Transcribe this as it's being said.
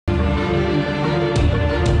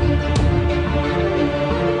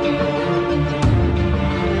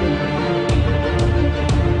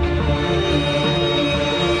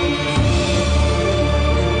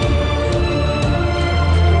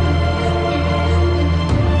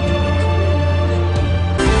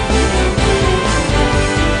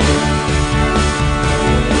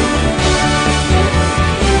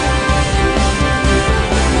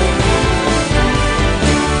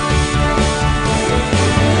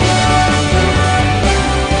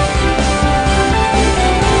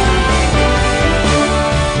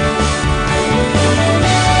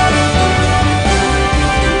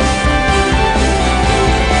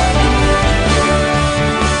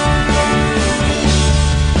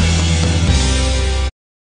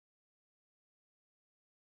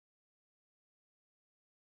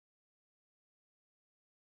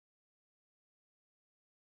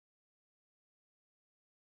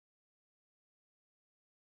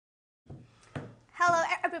Hello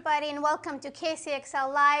everybody and welcome to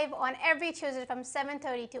KCXL Live on every Tuesday from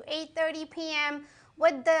 7:30 to 8:30 p.m.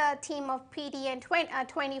 with the team of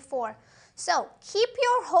PTN24. So keep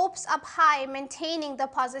your hopes up high, maintaining the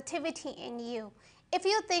positivity in you. If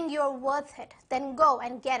you think you're worth it, then go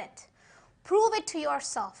and get it. Prove it to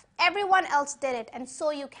yourself. Everyone else did it and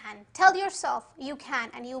so you can. Tell yourself you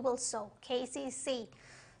can and you will so. KacyC.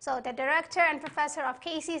 So the director and professor of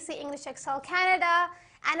KacyC English Excel Canada,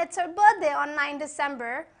 and it's her birthday on 9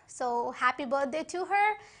 December. So happy birthday to her.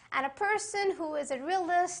 And a person who is a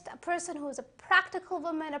realist, a person who is a practical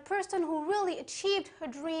woman, a person who really achieved her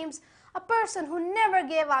dreams, a person who never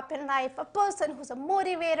gave up in life, a person who's a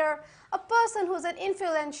motivator, a person who's an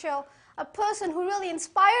influential, a person who really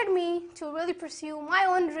inspired me to really pursue my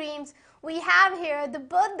own dreams. We have here the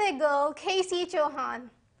birthday girl, Kacy Chauhan.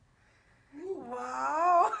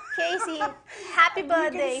 Wow! Kacy, happy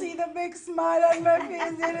birthday. You can see the big smile on my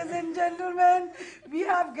face, ladies and gentlemen. We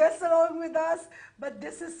have guests along with us, but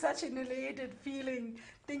this is such an elated feeling.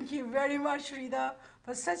 Thank you very much, Rida,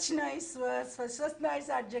 for such nice words, for such nice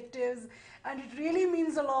adjectives. And it really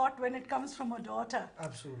means a lot when it comes from a daughter.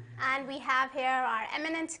 Absolutely. And we have here our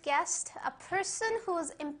eminent guest, a person who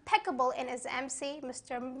is impeccable in his MC,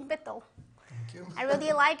 Mr. Mittal. Thank you. I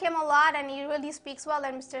really like him a lot and he really speaks well.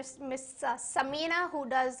 And Miss Samina, who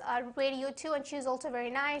does radio too, and she's also very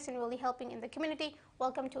nice and really helping in the community.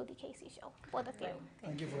 Welcome to the KacyC show, both of you.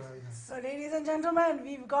 Thank you for having us. So, ladies and gentlemen,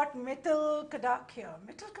 we've got Mittal Kadak here.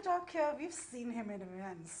 Mittal Kadak here, we've seen him in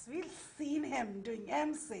events. We've seen him doing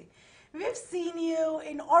MC. We've seen you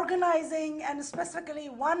in organizing, and specifically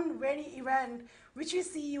one very event which we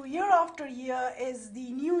see you year after year is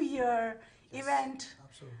the New Year event.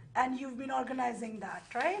 Absolutely. And you've been organizing that,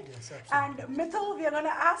 right? Yes, And absolutely. Mittal, we are going to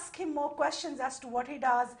ask him more questions as to what he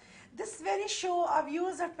does. This very show, our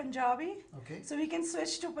viewers are Punjabi. Okay. So we can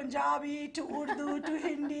switch to Punjabi, to Urdu, to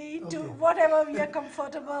Hindi, to Okay. whatever we are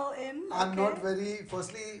comfortable in. I'm okay? not very,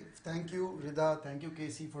 firstly, thank you, Rida, thank you,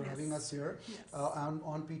 Kacy, for having us here. Yes. I'm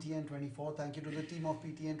on PTN24. Thank you to the team of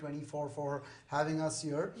PTN24 for having us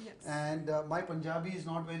here. Yes. And my Punjabi is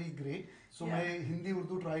not very great, so Yeah. मैं Hindi,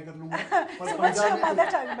 Urdu try कर लूँगा. But So what's your Punjabi- mother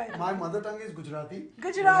tongue, by the way? My mother tongue is Gujarati.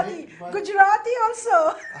 Gujarati. Right? But- Gujarati also.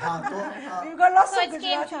 हाँ, तो We've got lots So of it's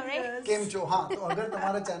Gujarati Kemcho, right? viewers. केम चो हाँ तो अगर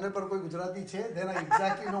तुम्हारे channel पर कोई गुजराती छे then I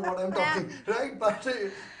exactly know what I'm talking, right?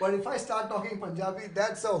 But if I start talking Punjabi,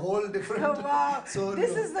 that's a whole different. Oh, wow. So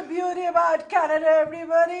This is the beauty about Canada,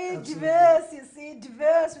 everybody. Absolutely. Diverse, you see,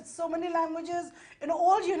 diverse with so many languages and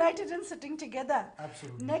all united and sitting together.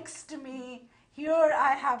 Absolutely. Next to me, here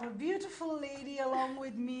I have a beautiful lady along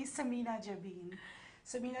with me, Samina Jabeen.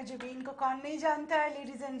 Samina Jabeen ko kaun nahi janta hai,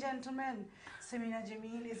 ladies and gentlemen. Samina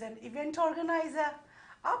Jabeen is an event organizer.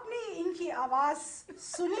 आपने इनकी आवाज़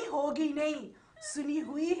सुनी होगी नहीं, सुनी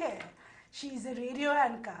हुई है. She is a radio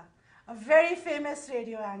anchor, a very famous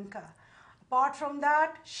radio anchor. Apart from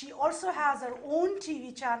that, she also has her own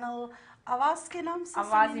TV channel, आवाज़ के नाम से.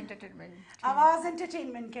 आवाज एंटरटेनमेंट आवाज़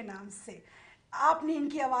एंटरटेनमेंट के नाम से. आपने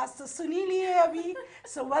इनकी आवाज़ तो सुनी ली है अभी.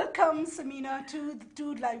 So welcome Samina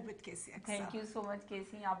to Live with KacyC. Thank you so much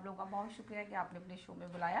केसी. आप लोगों का बहुत शुक्रिया कि आपने अपने शो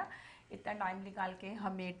में बुलाया, इतना टाइम निकाल के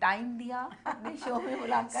हमें टाइम दिया अपने शो में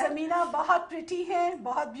बुलाकर. समीना बहुत प्रिटी हैं,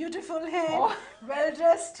 बहुत ब्यूटीफुल हैं, Oh. वेल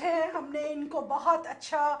ड्रेस्ड हैं. हमने इनको बहुत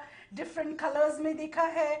अच्छा डिफरेंट कलर्स में देखा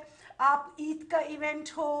है. आप ईद का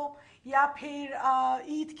इवेंट हो या फिर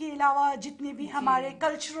ईद के अलावा जितने भी हमारे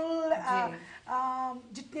कल्चरल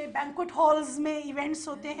जितने बैंक्वेट हॉल्स में इवेंट्स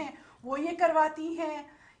होते हैं वो ये करवाती हैं.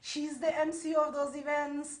 She is the MC of those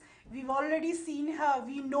events. We've already seen her,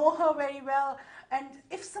 we know her very well, and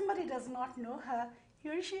if somebody does not know her,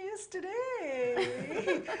 here she is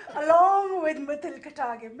today, along with Mittal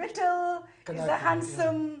Katage. Mittal is a Kadage,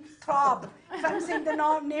 handsome throb. If I'm saying the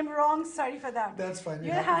name wrong, sorry for that. That's fine. It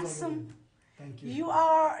You're happens all the handsome. time. Thank you.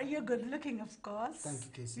 You're good looking, of course. Thank you,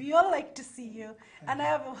 Kacy. We all like to see you. And I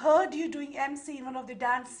have heard you doing MC in one of the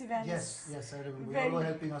dance events. Yes, I remember. Very- You all were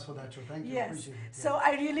helping us for that show. Thank you. Yes. Appreciate it. So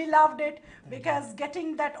I really loved it because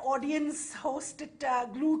getting that audience hosted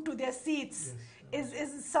glued to their seats is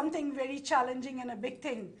something very challenging and a big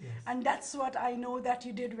thing. Yes. And that's what I know that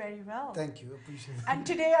you did very well. Thank you. Appreciate it. And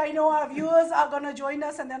today I know our viewers are going to join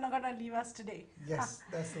us and they're not going to leave us today. Yes,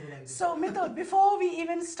 that's the whole idea. So Mittal, before we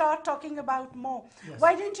even start talking about more, Yes.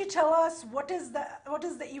 why don't you tell us what is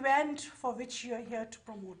the event for which you're here to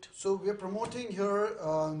promote? So we're promoting here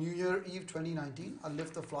New Year Eve 2019. I'll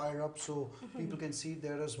lift the flyer up so people can see it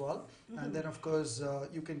there as well. And then of course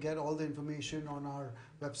you can get all the information on our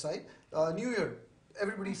website. New Year,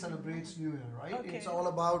 everybody celebrates New Year, right? Okay. It's all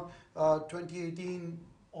about 2018,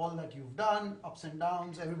 all that you've done, ups and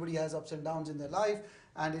downs. Everybody has ups and downs in their life.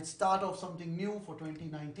 and it's start of something new for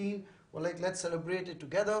 2019. We're like, let's celebrate it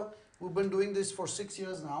together. We've been doing this for 6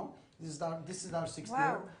 years now. This is our 6th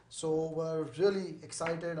year. So we're really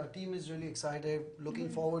excited. Our team is really excited. Looking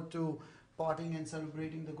forward to partying and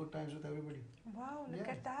celebrating the good times with everybody. Wow, look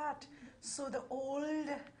at that. So the old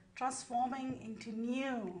transforming into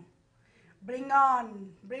new. Bring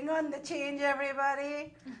on the change,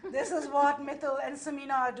 everybody. This is what Mithil and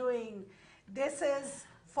Samina are doing. This is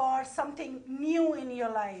for something new in your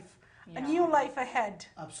life, a new life ahead.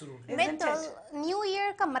 Absolutely. Mithil, New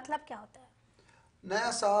Year का मतलब क्या होता है?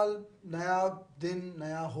 नया साल, नया दिन,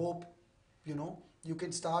 नया hope. You know, you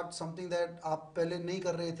can start something that आप पहले नहीं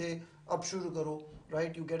कर रहे थे, अब शुरू करो.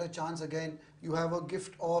 Right? You get a chance again. You have a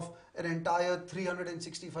gift of an entire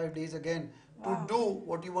 365 days again to do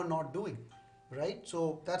what you were not doing. Right?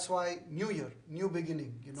 So that's why New Year, new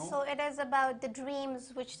beginning, you know. So it is about the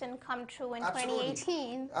dreams which didn't come true in Absolutely.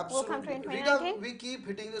 2018 Absolutely. will come true in 2019. We keep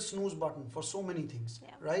hitting the snooze button for so many things,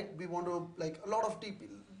 Yeah. right? We want to, like, a lot of people,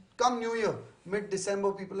 come New Year,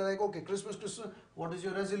 mid-December, people are like, okay, Christmas, what is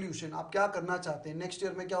your resolution? आप क्या करना चाहते हैं? Next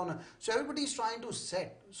year में क्या होना? So everybody is trying to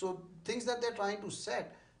set. So things that they're trying to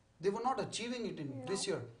set, they were not achieving it in this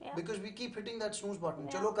year. Yeah. Because we keep hitting that snooze button.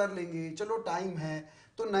 Yeah. चलो कर लेंगे, चलो time है,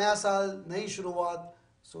 तो नया साल, नई शुरुआत.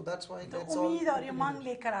 So that's why that's all. उम्मीद और उमंग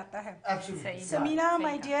लेकर आता है. Absolutely. समीना,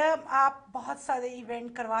 my dear, आप बहुत सारे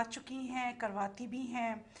इवेंट करवा चुकी हैं, करवाती भी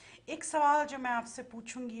हैं. एक सवाल जो मैं आपसे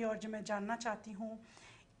पूछूंगी और जो मैं जानना चाहती हूँ,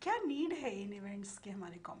 क्या नीड है इन इवेंट्स के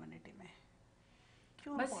हमारी कम्युनिटी में?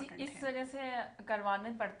 क्यों बस important इस है? वजह से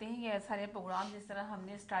करवाने पड़ते हैं ये सारे प्रोग्राम. जिस तरह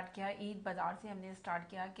हमने स्टार्ट किया ईद बाज़ार से, हमने स्टार्ट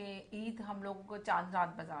किया कि ईद हम लोगों को चांद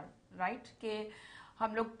रात बाज़ार, राइट, कि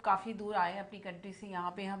हम लोग काफ़ी दूर आए अपनी कंट्री से,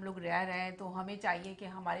 यहाँ पे हम लोग रह रहे हैं, तो हमें चाहिए कि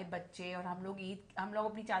हमारे बच्चे और हम लोग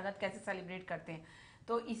अपनी चांद रात कैसे सेलिब्रेट करते हैं.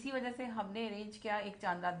 तो इसी वजह से हमने अरेंज किया एक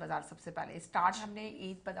चांद रात बाज़ार. सबसे पहले स्टार्ट हमने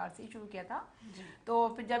ईद बाज़ार से ही शुरू किया था. तो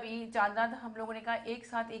फिर जब ईद चांद रात हम लोगों ने कहा एक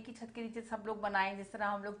साथ एक ही छत के नीचे सब लोग बनाएं. जिस तरह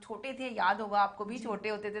हम लोग छोटे थे, याद होगा आपको भी, छोटे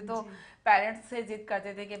होते थे तो पेरेंट्स से जिद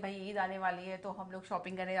करते थे कि भाई ईद आने वाली है, तो हम लोग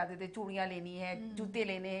शॉपिंग करने जाते थे, चूड़ियाँ लेनी है, जूते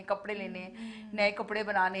लेने हैं, कपड़े लेने हैं, नए कपड़े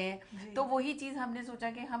बनाने हैं. तो वही चीज़ हमने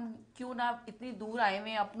सोचा कि हम क्यों ना इतनी दूर आए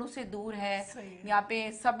हुए, अपनों से दूर है, यहाँ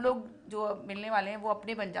पे सब लोग जो मिलने वाले हैं वो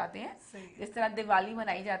अपने बन जाते हैं. इस तरह दिवाली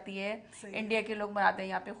मनाई जाती है, इंडिया के लोग मनाते हैं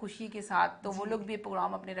यहाँ पे खुशी के साथ, तो वो लोग भी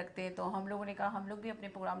प्रोग्राम अपने रखते हैं. तो हम लोगों ने कहा हम लोग भी अपने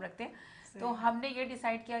प्रोग्राम रखते हैं. तो हमने ये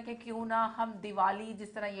डिसाइड किया कि क्यों ना हम दिवाली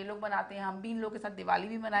जिस तरह ये लोग मनाते हैं, हम भी इन लोगों के साथ दिवाली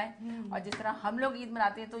भी मनाएं, और जिस तरह हम लोग ईद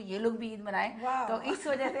मनाते हैं तो ये लोग भी ईद मनाएं. तो इस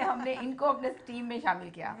वजह से हमने इनको अपने टीम में शामिल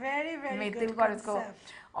किया, मिथिल को और इसको.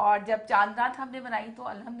 और जब चांद रात हमने बनाई तो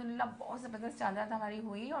अल्हम्दुलिल्लाह बहुत ज़बरदस्त चांद रात हमारी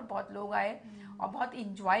हुई और बहुत लोग आए और बहुत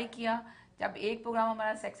इंजॉय किया. जब एक प्रोग्राम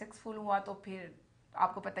हमारा सक्सेसफुल हुआ तो फिर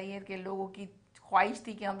आपको पता ही है कि लोगों की ख्वाहिश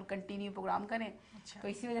थी कि हम कंटिन्यू प्रोग्राम करें. तो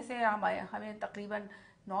इसी वजह से हमें तकरीबन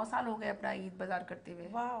 9 साल हो गए अपना ईद बाज़ार करते हुए.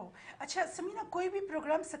 वाह. अच्छा समीना, कोई भी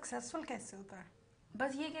प्रोग्राम सक्सेसफुल कैसे होता है?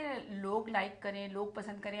 बस ये कि लोग लाइक करें, लोग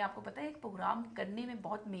पसंद करें. आपको पता है एक प्रोग्राम करने में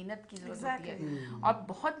बहुत मेहनत की जरूरत होती है और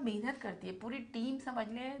बहुत मेहनत करती है पूरी टीम. समझ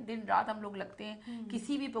लें दिन रात हम लोग लगते हैं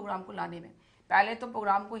किसी भी प्रोग्राम को लाने में. पहले तो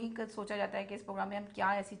प्रोग्राम को ही सोचा जाता है कि इस प्रोग्राम में हम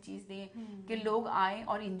क्या ऐसी चीज़ दें कि लोग आएँ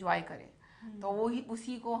और इंजॉय करें. तो वही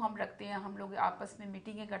उसी को हम रखते हैं. हम लोग आपस में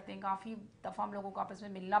मीटिंगें करते हैं, काफ़ी दफ़ा हम लोगों को आपस में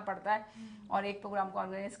मिलना पड़ता है और एक प्रोग्राम को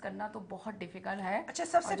ऑर्गेनाइज करना तो बहुत डिफिकल्ट है. अच्छा,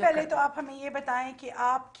 सबसे पहले तो आप हमें ये बताएं कि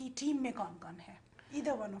आपकी टीम में कौन कौन है?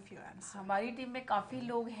 Either one of you answer. हमारी टीम में काफ़ी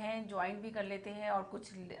लोग हैं, ज्वाइन भी कर लेते हैं और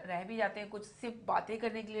कुछ रह भी जाते हैं, कुछ सिर्फ बातें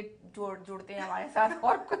करने के लिए जुड़ते हैं हमारे साथ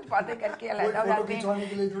और कुछ बातें करके अलग हो जाते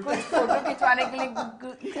हैं, कुछ फोटो खिंचवाने के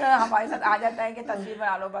लिए हमारे साथ आ जाता है कि तस्वीर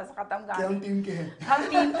बना लो, बस खत्म कहानी. हम टीम के हैं. हम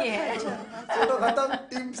टीम के हैं. फोटो खत्म,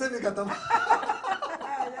 टीम से भी खत्म.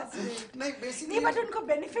 नहीं बेसिकली बट उनको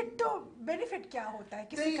बेनिफिट क्या होता है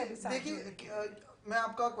किसी का भी साथ? देखिए मैं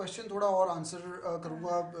आपका क्वेश्चन थोड़ा और आंसर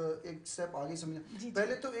करूंगा. एक स्टेप आगे समझना.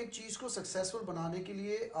 पहले तो एक चीज को सक्सेसफुल बनाने के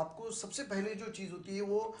लिए आपको सबसे पहले जो चीज होती है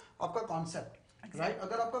वो आपका कॉन्सेप्ट, राइट.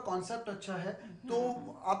 अगर आपका कॉन्सेप्ट अच्छा है तो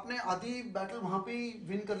आपने आधी बैटल वहां पे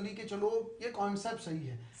विन कर ली कि चलो ये कॉन्सेप्ट सही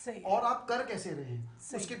है. और आप कर कैसे रहे हैं,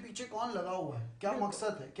 उसके पीछे कौन लगा हुआ है, क्या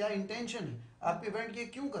मकसद है, क्या इंटेंशन है, आप इवेंट ये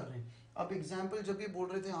क्यों कर रहे हैं. अब एग्जाम्पल जब ये बोल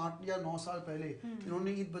रहे थे 8 या 9 साल पहले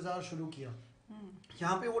इन्होंने ईद बाजार शुरू किया,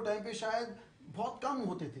 यहाँ पे वो टाइम पे शायद बहुत कम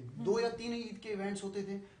होते थे, 2 या 3 ईद के इवेंट्स होते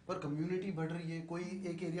थे. पर कम्युनिटी बढ़ रही है, कोई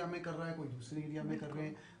एक एरिया में कर रहा है, कोई दूसरे एरिया में कर रहे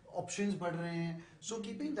हैं, ऑप्शंस बढ़ रहे हैं. So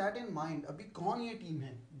keeping that in mind, अभी कौन ये टीम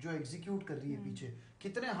है जो एग्जीक्यूट कर रही है पीछे,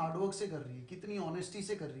 कितने हार्डवर्क से कर रही है, कितनी ऑनेस्टी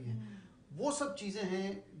से कर रही है, वो सब चीज़ें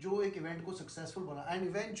हैं जो एक इवेंट को सक्सेसफुल बना. एंड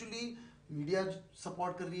इवेंचुअली मीडिया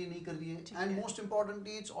सपोर्ट कर रही है, नहीं कर रही है, and most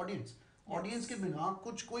importantly it's audience. Audience के बिना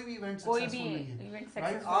कोई भी इवेंट कोई सक्सेसफुल भी नहीं है, इवेंट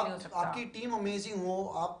राइट? सक्सेसफुल नहीं हो आप सकता। आपकी टीम अमेजिंग हो,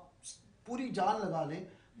 आप पूरी जान लगा लें,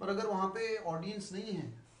 पर अगर वहाँ पे ऑडियंस नहीं है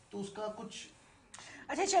तो उसका कुछ।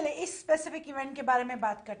 अच्छा चले इस स्पेसिफिक इवेंट के बारे में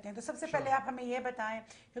बात करते हैं। तो सबसे Sure. पहले आप हमें ये बताएं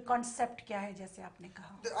कि कॉन्सेप्ट क्या है, जैसे आपने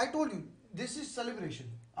कहा। I told you this is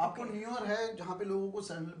celebration. आपको न्यू ईयर है जहाँ पे लोगों को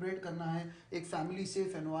सेलिब्रेट करना है, एक फैमिली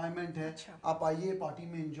सेफ एनवायरनमेंट है। अच्छा। आप आइए, पार्टी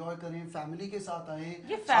में एंजॉय करें, फैमिली के साथ आए।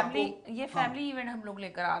 ये फैमिली इवेंट हम लोग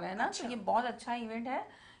लेकर आ रहे हैं ना, अच्छा। तो ये बहुत अच्छा इवेंट है।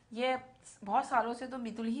 ये बहुत सालों से तो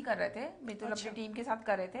मितुल ही कर रहे थे, मितुल अच्छा। अपनी टीम के साथ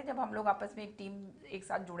कर रहे थे। जब हम लोग आपस में एक टीम एक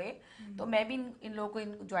साथ जुड़े तो मैं भी इन लोगों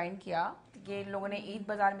को ज्वाइन किया। ये लोगों ने ईद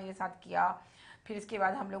बाजार मेरे साथ किया, फिर इसके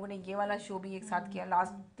बाद हम लोगों ने ये वाला शो भी एक साथ किया।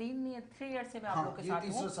 लास्ट 3 ईयर से मैं आप लोग के साथ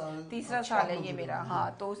हूँ, तीसरा साल है ये मेरा।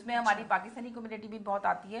 हाँ, तो उसमें हमारी पाकिस्तानी कम्युनिटी भी बहुत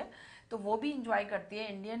आती है, तो वो भी इंजॉय करती है,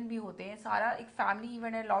 इंडियन भी होते हैं, सारा एक फैमिली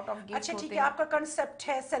इवेंट है, लॉट ऑफ गिफ्ट अच्छा ठीक होते है, हैं। आपका कॉन्सेप्ट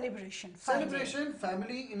है celebration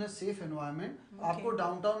family in a safe environment. आपको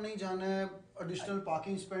डाउनटाउन नहीं जाना है, एडिशनल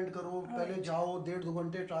पार्किंग स्पेंड करो, पहले जाओ 1.5-2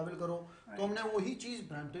 घंटे ट्रैवल करो। तो हमने वही चीज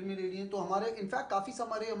ब्रैम्पटन में ले ली है। तो हमारे इनफैक्ट काफी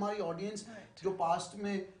हमारी ऑडियंस जो पास्ट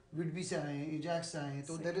में विडबी से आए हैं, इजैक्स से आए हैं,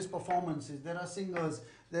 तो there is performances, there are singers,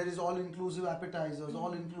 there is all inclusive appetisers,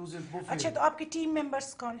 all inclusive buffet. अच्छा, तो आपकी टीम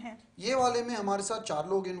मेंबर्स कौन हैं? ये वाले में हमारे साथ 4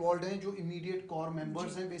 लोग इन्वॉल्व हैं जो इमीडिएट कोर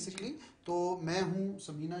मेंबर्स हैं बेसिकली। तो मैं हूँ,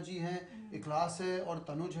 समीना जी हैं, इखलास है और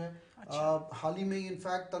तनुज है। हाल ही में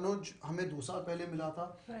इनफैक्ट तनुज हमें 2 साल पहले मिला था।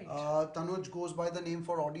 Tanuj goes by the name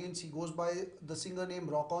for audience, he goes by the singer name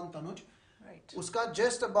rock on Tanuj. उसका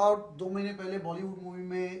जस्ट अबाउट 2 महीने पहले बॉलीवुड मूवी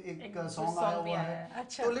में एक सॉन्ग आया हुआ है।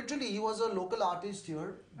 अच्छा। तो literally he was a local artist here,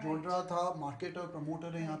 जोड़ रहा था, मार्केटर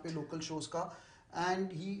प्रमोटर है यहाँ पे लोकल शोज का,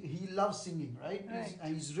 and he loves singing, right?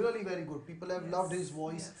 He is really very good, people have loved his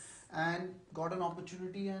voice and got an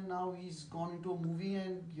opportunity, and now he's gone into a movie,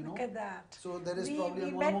 and you know, Look at that. so there is we probably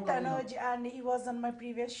we one met more coming Tanuj and he was on my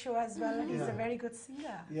previous show as well. He's a very good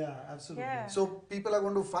singer. Yeah, absolutely. Yeah. So people are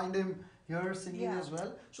going to find him here singing Yeah. as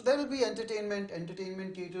well. So there will be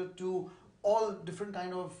entertainment catered to all different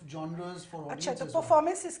kind of genres for audience अच्छा, तो as well.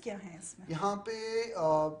 performances क्या हैं इसमें? यहाँ पे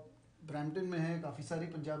Brampton में है, काफ़ी सारी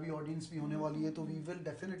पंजाबी ऑडियंस भी होने वाली है, तो we will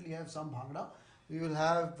definitely have some bhangra, we will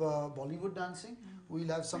have Bollywood dancing,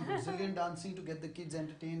 we'll have some Brazilian dancing to get the kids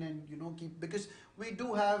entertained and, you know, keep, because we do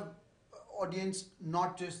have audience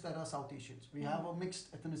not just that are South Asians, we have a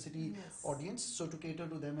mixed ethnicity audience, so to cater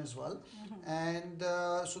to them as well. And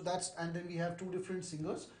so that's, and then we have 2 different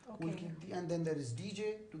singers who will keep and then there is DJ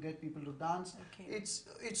to get people to dance.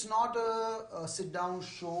 It's not a sit down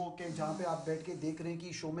show के जहाँ पे आप बैठ के देख रहे हैं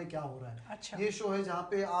कि शो में क्या हो रहा है। अच्छा। ये शो है जहाँ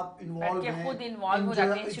पे आप इन्वॉल्व हैं, खुद इन्वॉल्व हो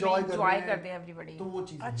जाते हैं, enjoy करते हैं एवरीबॉडी। तो वो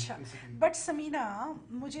चीज़ अच्छा, बट समीना,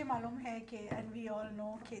 मुझे मालूम है कि and we all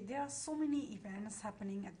know कि there are so many events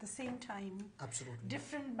happening at the same time. Absolutely.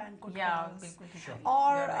 Different banquet Yeah, halls. बिल्कुल।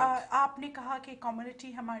 और आपने कहा कि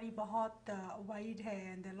कम्युनिटी हमारी बहुत वाइड है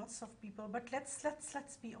and there are lots of people, but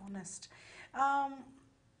let's be honest.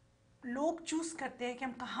 लोग चूज करते हैं कि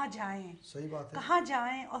हम कहाँ जाएं, सही बात है, कहाँ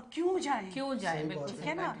जाएं और क्यों जाएं, बिल्कुल ठीक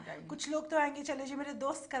है ना? कुछ लोग तो आएंगे, चले जी मेरे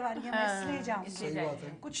दोस्त करवा रही है, मैं इसलिए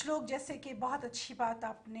जाऊंगी। कुछ लोग, जैसे कि बहुत अच्छी बात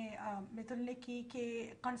आपने मितुल ने की कि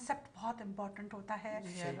कॉन्सेप्ट बहुत इम्पोर्टेंट होता है।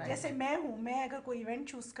 जैसे मैं हूँ, मैं अगर कोई इवेंट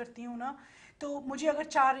चूज करती हूँ ना, तो मुझे अगर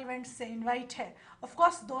 4 इवेंट से इनवाइट है, ऑफ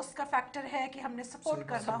कोर्स दोस्त का फैक्टर है कि हमने सपोर्ट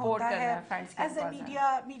करना होता है। एज ए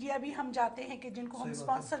मीडिया भी हम जाते हैं कि जिनको हम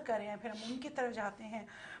स्पॉन्सर कर रहे हैं, फिर हम उनकी तरफ जाते हैं।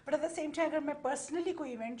 But at the same time अगर मैं पर्सनली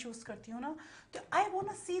कोई इवेंट चूज करती हूँ ना, तो I want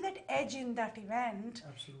to see that as in that event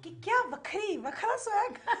कि क्या वखरा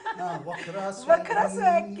स्वैग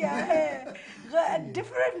क्या है,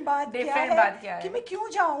 डिफरेंट बात क्या है कि मैं क्यों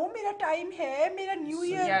जाऊँ, मेरा टाइम है, मेरा new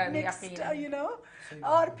year next, you know,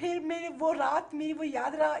 और फिर मेरे वो रात मेरी वो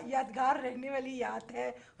यादगार रहने वाली याद है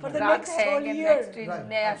for the next whole year.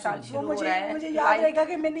 नया साल शुरू हो रहा है, मुझे याद रहेगा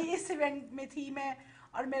कि मैंने इस इवेंट में थी मैं,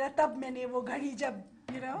 और मेरा तब मैंने वो घड़ी जब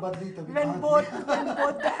when both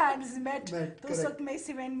the hands met, तो उस वक्त मैं इस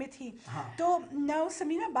इवेंट में थी। तो नाउ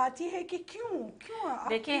समीना, बात ये है कि क्यों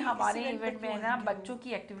देखिए, हमारे इवेंट में ना बच्चों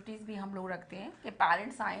की एक्टिविटीज भी हम लोग रखते हैं कि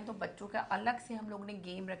पेरेंट्स आए तो बच्चों का अलग से हम लोग ने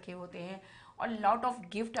गेम रखे होते हैं, और लॉट ऑफ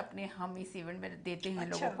गिफ्ट अपने हम इस इवेंट में देते हैं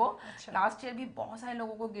लोगों को। लास्ट ईयर भी बहुत सारे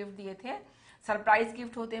लोगों को गिफ्ट दिए थे, सरप्राइज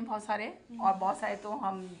गिफ्ट होते हैं बहुत सारे, और बहुत सारे तो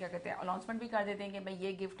हम क्या कहते हैं अनाउंसमेंट भी कर देते हैं कि भाई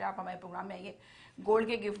ये गिफ्ट है, आप हमारे प्रोग्राम में आइए। गोल्ड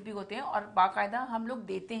के गिफ्ट भी होते हैं, और बाकायदा हम लोग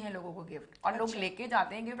देते हैं लोगों को गिफ्ट, और लोग लेके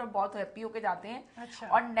जाते हैं गिफ्ट और बहुत हैप्पी होके जाते हैं,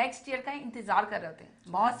 और नेक्स्ट ईयर का इंतजार कर रहे होते हैं।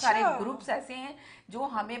 बहुत सारे ग्रुप्स ऐसे हैं जो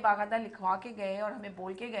हमें बाकायदा लिखवा के गए और हमें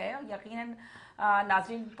बोल के गए, और यकीनन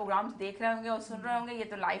नाज़रीन प्रोग्राम्स देख रहे होंगे और सुन रहे होंगे, ये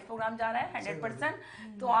तो लाइव प्रोग्राम जा रहा है 100%,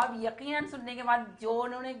 तो आप यकीनन सुनने के बाद जो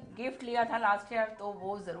उन्होंने गिफ्ट लिया था लास्ट ईयर, तो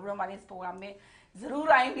वो ज़रूर हमारे इस प्रोग्राम में जरूर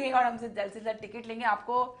आएंगे और हमसे जल्द से जल्द टिकट लेंगे।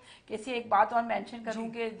 आपको कैसी एक बात और मेंशन करूं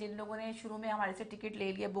कि जिन लोगों ने शुरू में हमारे से टिकट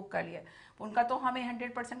ले लिए, बुक कर लिया, उनका तो हमें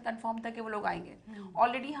 100% कंफर्म था कि वो लोग आएंगे।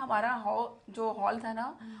 ऑलरेडी हमारा जो हॉल था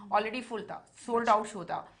ना, ऑलरेडी फुल था, सोल्ड आउट शो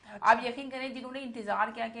था। आप यकीन करें, जिन्होंने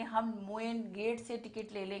इंतजार किया कि हम मेन गेट से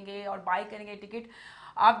टिकट ले लेंगे और बाय करेंगे टिकट,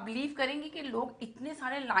 आप बिलीव करेंगे कि लोग इतने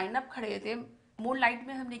सारे लाइनअप खड़े थे। मून लाइट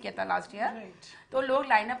में हमने किया था लास्ट ईयर, तो लोग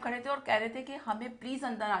लाइनअप खड़े थे और कह रहे थे कि हमें प्लीज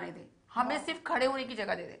अंदर आने दे, हमें सिर्फ खड़े होने की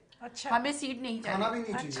जगह दे दे। अच्छा। हमें सीट नहीं चाहिए, खाना भी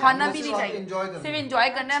नहीं चाहिए, खाना भी नहीं चाहिए, सिर्फ एंजॉय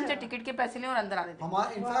करना है। हमसे टिकट के पैसे लें और अंदर आने दें।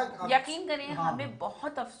 इनफैक्ट यकीन करें, हमें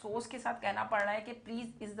बहुत अफसोस के साथ कहना पड़ रहा है कि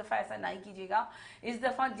प्लीज इस दफा ऐसा नहीं कीजिएगा। इस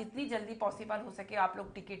दफा जितनी जल्दी पॉसिबल हो सके आप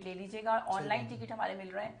लोग टिकट ले लीजिएगा। ऑनलाइन टिकट हमारे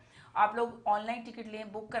मिल रहे हैं, आप लोग ऑनलाइन टिकट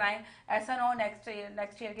लें, बुक कराएं। ऐसा ना हो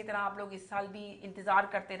नेक्स्ट ईयर की तरह आप लोग इस साल भी इंतजार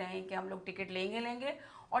करते रहें कि हम लोग टिकट लेंगे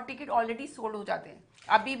और टिकट ऑलरेडी सोल्ड हो जाते हैं।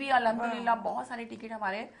 अभी भी अल्हम्दुलिल्लाह बहुत सारे टिकट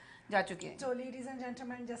हमारे जा चुके हैं। तो लेडीज एंड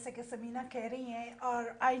जेंटलमैन, जैसे कि सबीना कह रही हैं,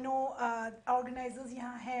 और आई नो ऑर्गेनाइजर्स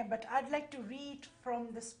यहाँ हैं, but I like to read from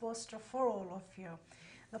this poster for all of you.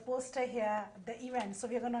 The poster here, the event, so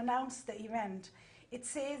we are gonna announce the event. It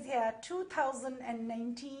says here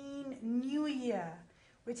 2019 New Year,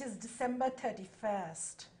 which is December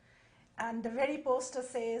 31st. And the very poster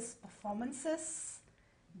says performances,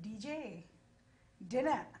 DJ,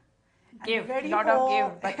 dinner. Give, lot of give,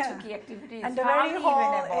 बच्चों की activities. And the very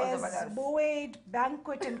hall is Boyd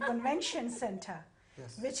Banquet and Convention Center,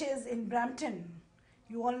 which is in Brampton.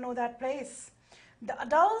 You all know that place. The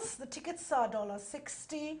adults, the tickets are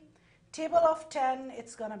 $60. Table of 10,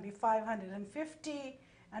 it's gonna be $550,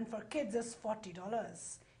 and for kids it's $40.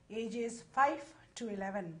 Ages 5 to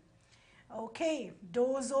 11. Okay,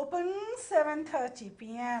 doors open 7:30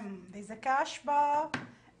 p.m. There's a cash bar,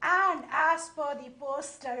 and as per the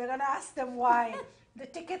poster, you're gonna ask them why.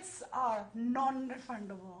 The tickets are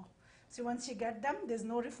non-refundable. So once you get them, there's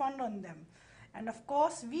no refund on them. And of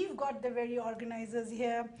course, we've got the very organizers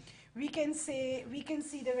here. We can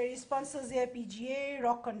see the very sponsors here: PGA,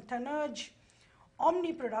 Rock and Tonnage,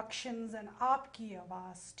 Omni Productions, and Aapki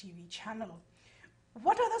Awaaz TV channel.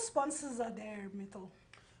 What other sponsors are there, Mithil?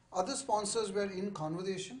 Other sponsors were in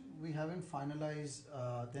conversation. We haven't finalized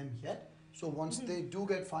them yet. So once they do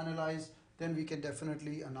get finalized, then we can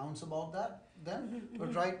definitely announce about that then.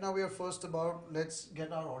 But right now we are first about, let's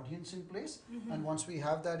get our audience in place. And once we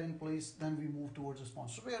have that in place, then we move towards a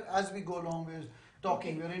sponsor. As we go along, we're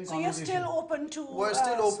talking, we're in conversation. So you're still open to We're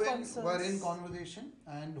still open, sponsors. we're in conversation,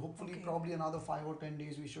 and hopefully probably another 5 or 10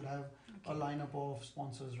 days we should have a lineup of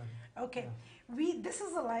sponsors ready. Okay. This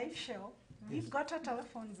is a live show. We've got our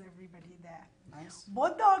telephones, everybody there. Nice.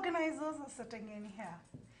 Both the organizers are sitting in here.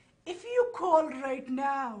 If you call right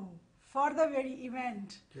now for the very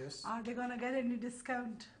event, are they gonna get any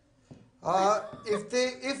discount? If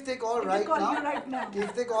they call right now,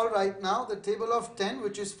 if they call right now, the table of 10,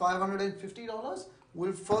 which is $550,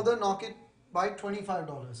 will further knock it by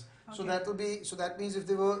 $25. So that will be, so that means if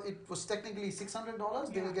it was technically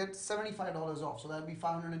 $600, they will get $75 off. So that will be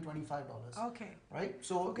 $525. Okay. Right?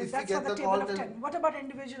 So if that's we get for the the table call, of 10. What about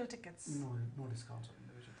individual tickets? no discounts on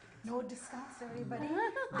individual tickets. No discounts, everybody.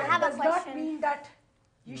 I That have a does not question. mean that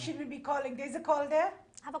you shouldn't be calling. There's a call there.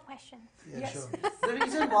 I have a question. Yeah, Yes. sure. The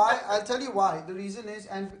reason why, I'll tell you why. The reason is,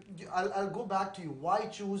 and I'll go back to you. Why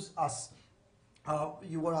choose us?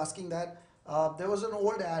 You were asking that. There was an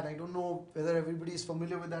old ad. I don't know whether everybody is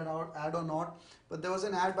familiar with that ad or not. But there was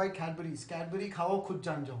an ad by Cadbury's. Cadbury खाओ खुद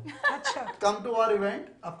जान जाओ. अच्छा. Come to our event.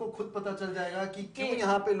 आपको खुद पता चल जाएगा कि क्यों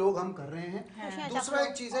यहाँ पे लोग हम कर रहे हैं. दूसरा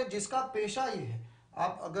एक चीज है जिसका पेशा ये है.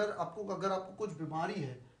 अगर आपको कुछ बीमारी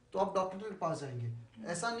है तो आप डॉक्टर के पास जाएंगे.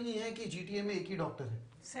 ऐसा नहीं है कि GTA में एक ही डॉक्टर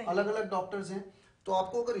है. अलग अलग डॉक्टर्स हैं. तो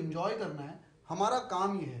आपको अगर एंजॉय करना है, हमारा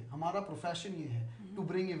काम ये है, हमारा प्रोफेशन ये है, to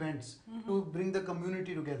bring events, to bring the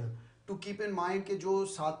community together, to keep in mind के जो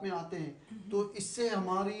साथ में आते हैं, तो इससे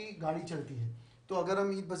हमारी गाड़ी चलती है. तो अगर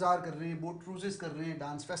हम ईद बाजार कर रहे हैं, बोट क्रूजेस कर रहे हैं,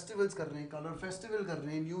 डांस फेस्टिवल्स कर रहे हैं, कलर फेस्टिवल कर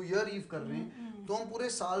रहे हैं, न्यू ईयर ईव कर रहे हैं, तो हम पूरे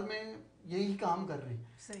साल में यही काम कर रहे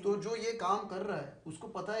हैं. तो जो ये काम कर रहा है उसको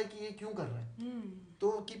पता है कि ये क्यों कर रहा है.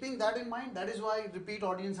 तो keeping that in mind, that is why repeat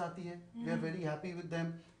audience आती है. We are very happy with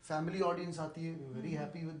them. Family audience आती है, we are very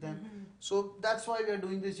happy with them. So that's why we are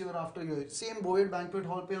doing this year after year. Same बोयड banquet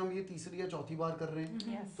hall पे हम ये तीसरी या चौथी बार कर रहे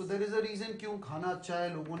हैं. तो देयर इज अ रीजन क्यों. खाना अच्छा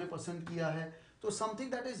है, लोगों ने पसंद किया है, तो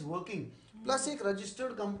something that is working. Plus एक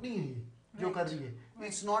रजिस्टर्ड कंपनी है ये जो कर रही है.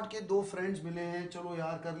 इट्स नॉट के दो फ्रेंड्स मिले हैं, चलो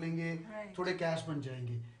यार कर लेंगे, थोड़े कैश बन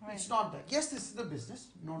जाएंगे. It's not that. Yes, this is the business,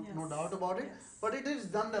 no doubt about it. But it is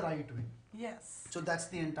done the right way. Yes. So that's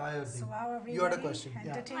the entire thing. So You had a question.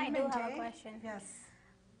 Yeah. I do have a question. Yes.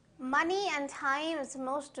 Money and time is the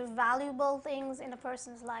most valuable things in a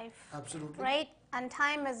person's life. Absolutely. Right? and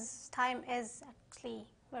time is actually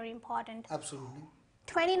very important. Absolutely.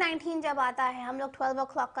 2019 जब आता है हम लोग 12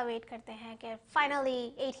 o'clock का wait करते हैं कि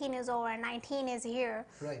finally 18 is over, 19 is here.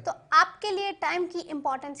 Right. तो आपके लिए टाइम की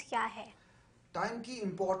इम्पोर्टेंस क्या है? टाइम की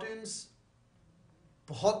इम्पोर्टेंस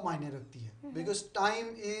बहुत मायने रखती है, because time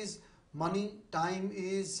is money, time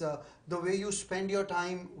is the way you spend your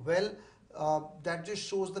time well, that just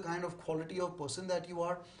shows the kind of quality of person that you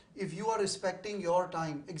are. If you are respecting your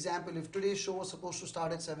time, example, if today's show was supposed to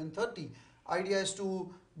start at 7:30, idea is to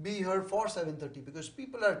be here for 7:30 because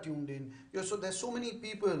people are tuned in. So there's so many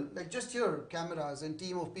people, like just here, cameras and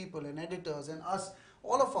team of people and editors and us,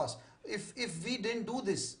 all of us. If we didn't do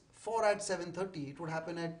this for at 7:30, it would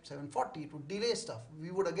happen at 7:40. It would delay stuff.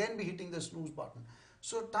 We would again be hitting the snooze button.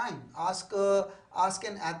 So time.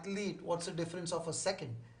 Ask an athlete what's the difference of a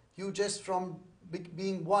second. You just from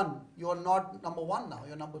being one, you're not number one now.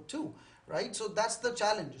 You're number two, right? So that's the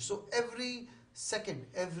challenge. So every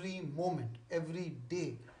second, every moment, every day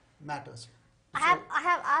matters. I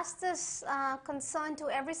have asked this concern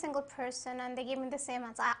to every single person, and they gave me the same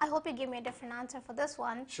answer. I hope you give me a different answer for this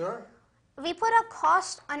one. Sure. We put a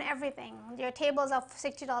cost on everything. Your tables of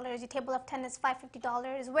 $60, your table of 10 is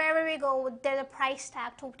 $550. Wherever we go, there's a price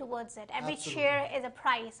tag towards it. Every Absolutely. chair is a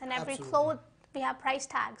price, and every Absolutely. clothes we have price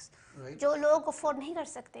tags. Right. जो लोग afford नहीं कर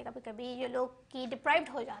सकते कभी-कभी, जो लोग की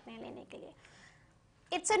deprived हो जाते हैं लेने के लिए.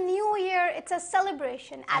 It's a new year. It's a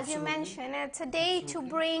celebration, as Absolutely. you mentioned. It's a day to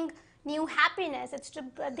Absolutely. bring new happiness. It's a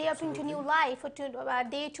day of into new life, or a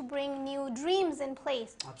day to bring new dreams in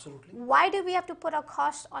place. Absolutely. Why do we have to put a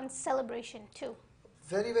cost on celebration too?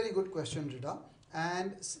 Very, very good question, Rida. And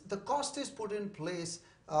the cost is put in place,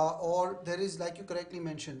 or there is, like you correctly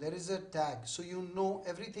mentioned, there is a tag. So you know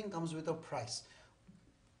everything comes with a price.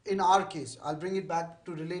 In our case, I'll bring it back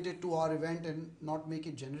to relate it to our event and not make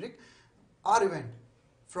it generic. Our event,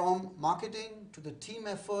 from marketing to the team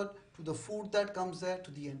effort, to the food that comes there,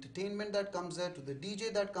 to the entertainment that comes there, to the DJ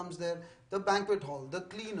that comes there, the banquet hall, the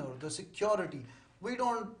cleaner, the security. We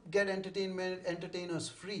don't get entertainers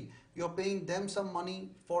free. You're paying them some money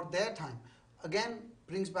for their time. Again,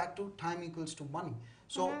 brings back to time equals to money.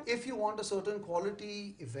 So if you want a certain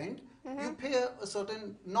quality event, you pay a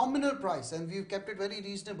certain nominal price, and we've kept it very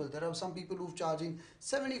reasonable. There are some people who've charging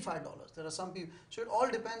 $75. There are some people. So it all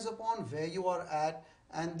depends upon where you are at,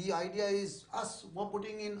 and the idea is we're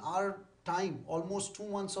putting in our time, almost 2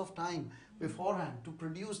 months of time beforehand to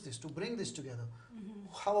produce this, to bring this together.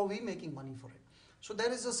 How are we making money for it? So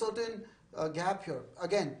there is a certain gap here.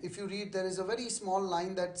 Again, if you read, there is a very small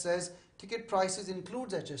line that says ticket prices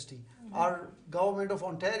includes HST. Our government of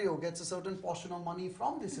Ontario gets a certain portion of money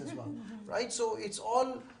from this as well, right? So it's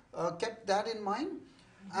all kept that in mind.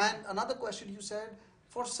 And another question you said,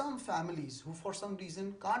 for some families who for some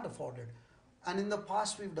reason can't afford it, and in the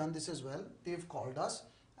past we've done this as well, they've called us,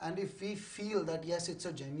 and if we feel that yes, it's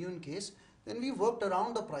a genuine case, then we worked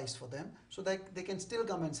around the price for them so that they can still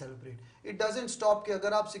come and celebrate. It doesn't stop कि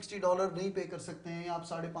अगर आप $60 नहीं पे कर सकते हैं, आप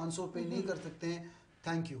 $550 पे नहीं कर सकते हैं,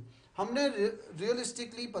 thank you. हमने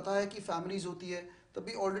realistically पता है कि families होती है,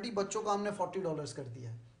 तभी already बच्चों का हमने $40 कर दिया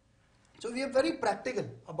है. So we are very practical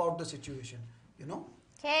about the situation, you know.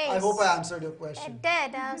 Okay. I hope I answered your question. It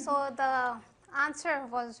did. So the answer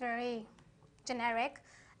was very generic.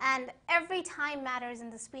 And every time matters in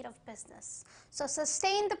the speed of business. So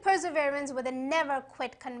sustain the perseverance with a never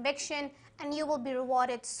quit conviction, and you will be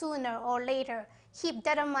rewarded sooner or later. Keep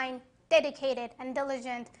determined, dedicated, and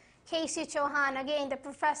diligent. KacyC Chauhan, again, the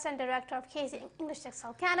professor and director of KacyC English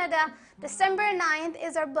Excel Canada. December 9th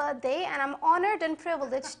is our birthday, and I'm honored and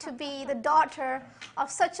privileged to be the daughter of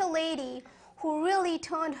such a lady who really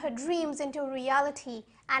turned her dreams into reality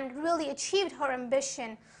and really achieved her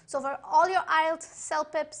ambition. So for all your IELTS,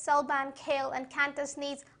 CELPIP, CELBAN, CALE, and CANTAS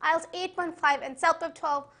needs, IELTS 8.5 and CELPIP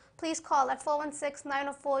 12, please call at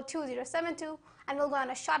 416-904-2072, and we'll go on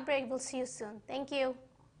a short break. We'll see you soon. Thank you.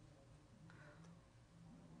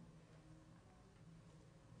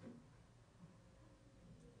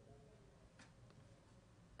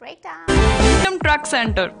 Breakdown. Truck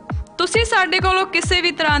Center. ਤੁਸੀਂ ਸਾਡੇ ਕੋਲੋਂ ਕਿਸੇ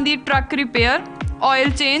ਵੀ ਤਰ੍ਹਾਂ ਦੀ truck repair,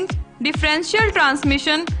 oil change, differential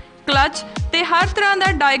transmission, clutch ਤੇ ਹਰ ਤਰ੍ਹਾਂ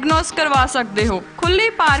ਦਾ diagnose ਕਰਵਾ ਸਕਦੇ ਹੋ। ਖੁੱਲੀ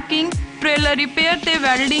ਪਾਰਕਿੰਗ, ਟ੍ਰੇਲਰ ਰਿਪੇਅਰ ਤੇ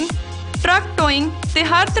ਵੈਲਡਿੰਗ, ਟਰੱਕ ਟੋਇੰਗ ਤੇ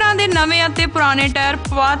ਹਰ ਤਰ੍ਹਾਂ ਦੇ ਨਵੇਂ ਅਤੇ ਪੁਰਾਣੇ ਟਾਇਰ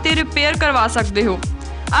ਪਵਾ ਤੇ ਰਿਪੇਅਰ ਕਰਵਾ ਸਕਦੇ ਹੋ।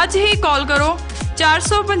 ਅੱਜ ਹੀ ਕਾਲ ਕਰੋ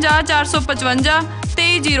 450 455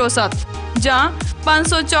 2307 ਜਾਂ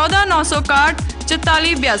 514 961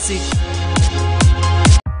 4482।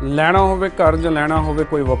 ਲੈਣਾ ਹੋਵੇ ਘਰ ਜਾਂ ਲੈਣਾ ਹੋਵੇ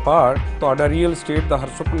ਕੋਈ ਵਪਾਰ, ਤੁਹਾਡਾ ਰੀਅਲ ਸਟੇਟ ਦਾ ਹਰ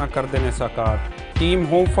ਸੁਪਨਾ ਕਰਦੇ ਨੇ ਸਾਕਾਰ। ਟੀਮ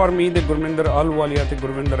ਹੋਮ ਫॉर ਮੀ ਦੇ ਗੁਰਵਿੰਦਰ ਆਹਲੂਵਾਲੀਆ ਤੇ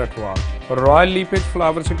Gurvinder Athwal royal ਲੀਪੇਜ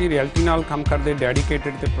flower city reality ਨਾਲ ਕੰਮ ਕਰਦੇ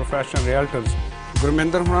ਡੈਡੀਕੇਟਿਡ ਤੇ ਪ੍ਰੋਫੈਸ਼ਨਲ ਰੀਅਲਟਰਸ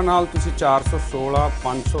ਗੁਰਵਿੰਦਰ ਹੁਣਾਂ ਨਾਲ ਤੁਸੀਂ 416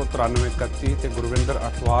 593 31 ਤੇ ਗੁਰਵਿੰਦਰ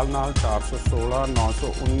ਅਠਵਾਲ ਨਾਲ 416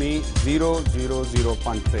 919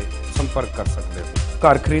 0005 ਤੇ ਸੰਪਰਕ ਕਰ ਸਕਦੇ ਹੋ।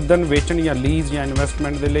 ਘਰ ਖਰੀਦਣ, ਵੇਚਣ ਜਾਂ ਲੀਜ਼ ਜਾਂ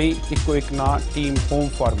ਇਨਵੈਸਟਮੈਂਟ ਦੇ ਲਈ ਇੱਕੋ ਇੱਕ ਨਾਂ team home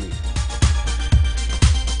for me.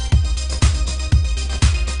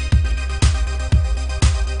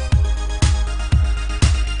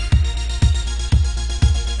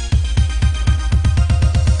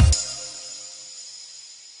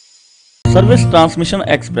 Service transmission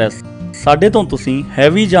express ਸਾਡੇ ਤੋਂ ਤੁਸੀਂ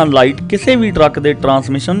ਹੈਵੀ ਜਾਂ ਲਾਈਟ ਕਿਸੇ ਵੀ ਟਰੱਕ ਦੇ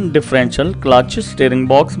transmission, differential, clutch, steering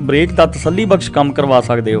box, break ਦਾ ਤਸੱਲੀ ਬਖਸ਼ ਕੰਮ ਕਰਵਾ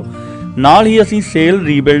ਸਕਦੇ ਹੋ। ਨਾਲ ਹੀ ਅਸੀਂ ਸੇਲ,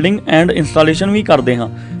 ਰੀਬਿਲਡਿੰਗ ਐਂਡ ਇੰਸਟਾਲੇਸ਼ਨ ਵੀ ਕਰਦੇ ਹਾਂ।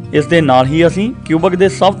 ਇਸ ਦੇ ਨਾਲ ਹੀ ਅਸੀਂ ਕਿਊਬਕ ਦੇ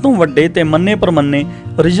ਸਭ ਤੋਂ ਵੱਡੇ ਤੇ ਮੰਨੇ ਪ੍ਰਮੰਨੇ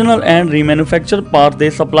ਓਰੀਜਨਲ ਐਂਡ ਰੀਮੈਨੂਫੈਕਚਰ ਪਾਰਟ ਦੇ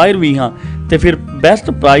ਸਪਲਾਇਰ ਵੀ ਹਾਂ। ਤੇ ਫਿਰ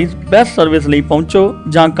ਬੈਸਟ ਪ੍ਰਾਈਸ, ਬੈਸਟ ਸਰਵਿਸ ਲਈ ਪਹੁੰਚੋ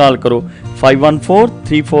ਜਾਂ ਕਾਲ ਕਰੋ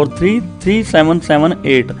 514343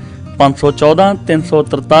 3778 514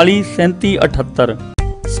 343 3778।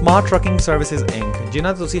 ਸਮਾਰਟ ਟਰੱਕਿੰਗ ਸਰਵਿਸਿਜ਼ ਇੰਕ,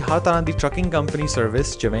 ਜਿਨ੍ਹਾਂ ਤੋਂ ਤੁਸੀਂ ਹਰ ਤਰ੍ਹਾਂ ਦੀ ਟਰੱਕਿੰਗ ਕੰਪਨੀ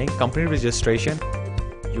ਸਰਵਿਸ ਜਿਵੇਂ company registration,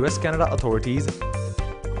 US Canada authorities,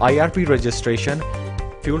 IRP registration,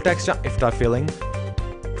 fuel tax ਜਾਂ ਇਫਟਾ filling,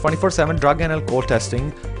 24/7 drug and alcohol testing,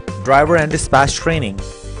 driver and dispatch training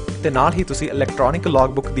ਤੇ ਨਾਲ ਹੀ ਤੁਸੀਂ ਇਲੈਕਟ੍ਰੋਨਿਕ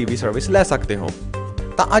ਲੌਗਬੁੱਕ ਦੀ ਵੀ ਸਰਵਿਸ ਲੈ ਸਕਦੇ ਹੋ।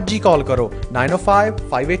 ਤਾਂ ਅੱਜ ਹੀ ਕਾਲ ਕਰੋ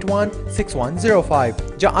 9055816105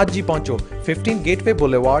 ਜਾਂ ਅੱਜ ਹੀ ਪਹੁੰਚੋ 15 gateway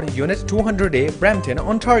boulevard, unit 200A, Brampton,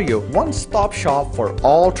 Ontario. One stop shop for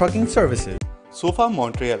all trucking services। Sofa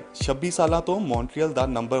Montreal 26 ਸਾਲਾਂ ਤੋਂ ਮੌਂਟਰੀਅਲ ਦਾ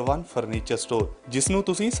ਨੰਬਰ 1 ਫਰਨੀਚਰ ਸਟੋਰ, ਜਿਸ ਨੂੰ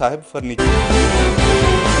ਤੁਸੀਂ ਸਾਹਿਬ furniture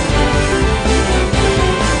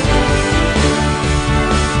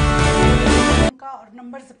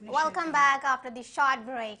Welcome back after the short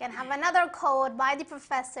break and have another quote by the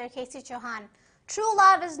Professor KacyC. True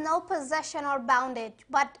love is no possession or bondage,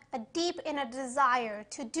 but a deep inner desire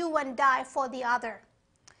to do and die for the other.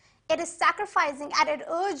 It is sacrificing at its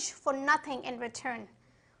urge for nothing in return.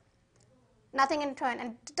 And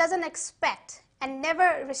doesn't expect and never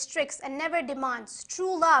restricts and never demands.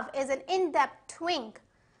 True love is an in-depth twink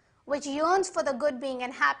which yearns for the good being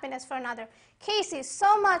and happiness for another. Kacy, so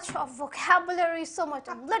much of vocabulary, so much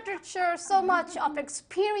of literature, so much of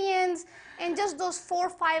experience in just those 4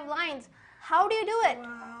 or 5 lines. How do you do it?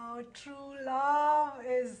 Wow, true love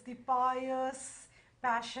is the pious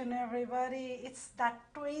passion, everybody. It's that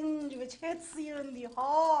twinge which hits you in the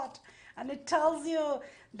heart and it tells you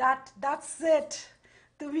that that's it.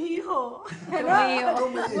 तुम ही हो, है ना?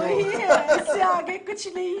 वही है, इससे आगे कुछ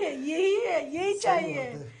नहीं है, यही है, यही चाहिए,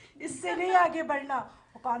 इससे नहीं आगे बढ़ना।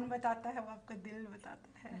 वो कौन बताता है? वो आपका दिल बताता है।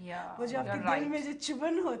 वो जो आपके दिल में जो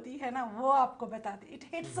चुभन होती है ना, वो आपको बताती है। It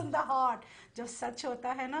hits in the heart. जब सच होता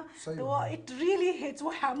है ना, तो वो इट रियली हिट्स,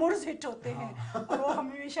 वो हैमर्स हिट होते हैं। और वो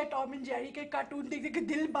हमेशा टॉम एंड जेरी के कार्टून देख देख के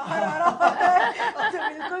दिल बाहर आ रहा होता है, तो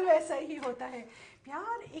बिल्कुल वैसा ही होता है।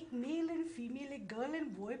 प्यार एक मेल एंड फीमेल, एक गर्ल एंड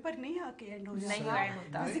बॉय पर नहीं आके एंड हो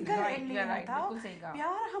जाता, फिजिकल एंड नहीं होता।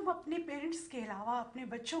 प्यार हम अपने पेरेंट्स के अलावा, अपने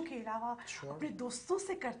बच्चों के अलावा, अपने दोस्तों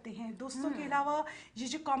से करते हैं। दोस्तों के अलावा ये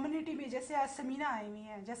जो कम्युनिटी में, जैसे आज समीना आई हुई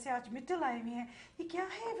है, जैसे आज मित्तल आई हुई है, ये क्या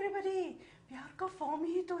है एवरीबॉडी? प्यार का फॉर्म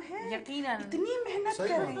ही तो है। इतनी मेहनत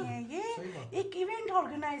कर रहे हैं, ये एक इवेंट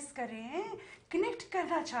ऑर्गेनाइज कर रहे हैं, कनेक्ट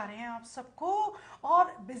करना चाह रहे हैं आप सबको। और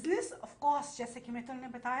बिजनेस ऑफ कोर्स, जैसे कि मित्तल ने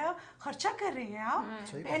बताया, खर्चा कर रहे हैं आप,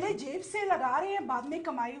 पहले जेब से लगा रहे हैं, बाद में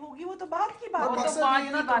कमाई होगी, वो तो बात की बात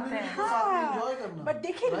है। बट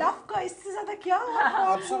देखिए लव का इससे ज्यादा क्या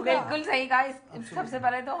होगा? बिल्कुल सही कहा। सबसे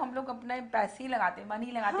पहले तो हम लोग अपने पैसे ही लगाते हैं,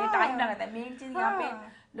 मनी लगाते हैं, टाइम लगाते हैं। मेन चीज यहाँ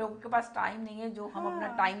पे लोगों के पास टाइम नहीं है, जो हम अपना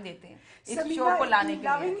टाइम देते हैं इस शो को लाने के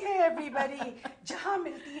लिए। एवरीबॉडी जहाँ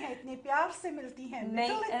मिलती है इतने प्यार से मिलती है।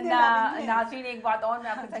 नहीं नाज़रीन, एक बात और मैं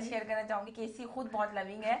आपके साथ शेयर करना चाहूंगी। केसी खुद बहुत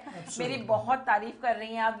लविंग है, मेरी बहुत तारीफ कर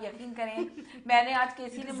रही हैं, आप यकीन करें। मैंने आज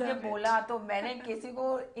केसी ने मुझे बोला तो मैंने केसी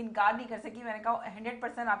को इनकार नहीं कर सकी। मैंने कहा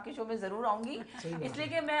 100% आपके शो में जरूर आऊंगी, इसलिए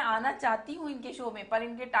कि मैं आना चाहती हूँ इनके शो में, पर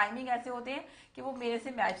इनके टाइमिंग ऐसे होते हैं कि वो मेरे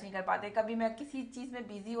से मैच नहीं कर पाते। कभी मैं किसी चीज में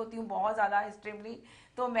बिजी होती हूँ बहुत ज्यादा एक्सट्रीमली,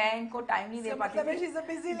 तो मैं इनको टाइम नहीं दे पाती,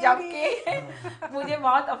 जबकि मुझे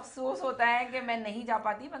बहुत अफसोस होता है कि मैं नहीं जा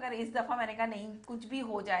पाती। मगर इस दफा मैंने कहा नहीं, कुछ भी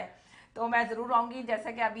हो जाए तो मैं ज़रूर आऊँगी।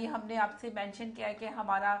 जैसा कि अभी हमने आपसे मेंशन किया है कि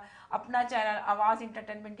हमारा अपना चैनल आवाज़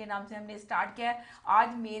इंटरटेनमेंट के नाम से हमने स्टार्ट किया है।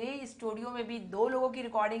 आज मेरे स्टूडियो में भी 2 लोगों की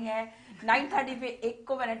रिकॉर्डिंग है। 9:30 पे एक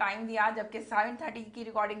को मैंने टाइम दिया, जबकि 7:30 की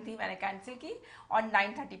रिकॉर्डिंग थी, मैंने कैंसिल की और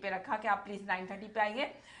 9:30 पे रखा कि आप प्लीज़ 9:30 पे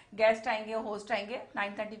आइए। गेस्ट आएंगे, होस्ट आएंगे।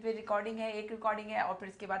 9:30 पे रिकॉर्डिंग है, एक रिकॉर्डिंग है, और फिर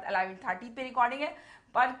इसके बाद 11:30 पे रिकॉर्डिंग है।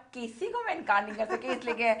 पर केसी को मैं इनकार नहीं कर सकी,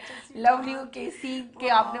 इसलिए कि लव यू केसी के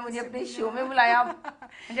आपने मुझे अपने शो में बुलाया।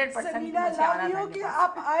 100%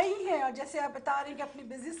 आप आई हैं, और जैसे आप बता रहे हैं कि अपनी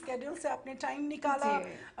बिजी स्केड्यूल से आपने टाइम निकाला,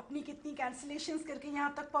 अपनी कितनी कैंसिलेशंस करके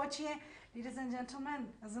यहाँ तक पहुंची हैं। Ladies and gentlemen,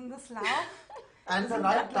 isn't this loud? And the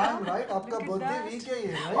right time, right? आपका birthday week है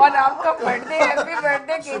ये, right? और आपका birthday happy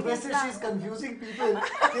birthday So basically she's confusing people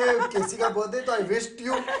कि KacyC का birthday तो I wished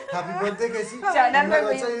you happy birthday KacyC. Channel पे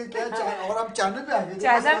अच्छा ये क्या और हम चैनल पे आ गए।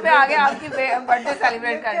 चैनल पे आगे आपकी बर्थडे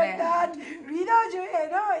सेलिब्रेट करने हैं। वीरा जो है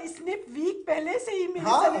ना इसने वीक पहले से ही मेरे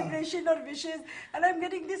सेलिब्रेशन और wishes and I'm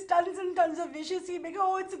getting these tons of wishes ही मैं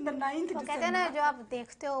oh it's in the 9th वो कहते हैं ना जो आप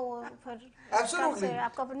देखते हो वो फिर Absolutely.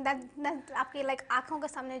 आपको आपकी like आँखों के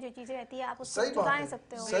सामने जो चीजें रहती है आप उसको सही बात चुका है, नहीं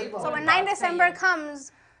सकते हो। सही बात So when है। 9 December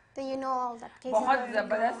comes then you know all that KacyC बहुत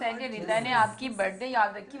जबरदस्त है कि रिदा ने आपकी बर्थडे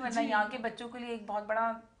याद रखी, वरना यहाँ के बच्चों के लिए एक बहुत बड़ा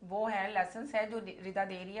वो है लेसन है जो रिदा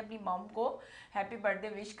दे रही है अपनी मॉम को हैप्पी बर्थडे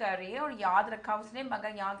विश कर रही है और याद रखा उसने।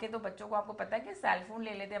 मगर यहाँ के तो बच्चों को आपको पता है कि सेल फोन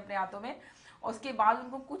ले लेते हैं अपने हाथों में, उसके बाद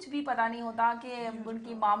उनको कुछ भी पता नहीं होता कि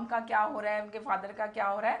उनकी मॉम का क्या हो रहा है, उनके फादर का क्या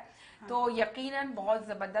हो रहा है। तो यकीनन बहुत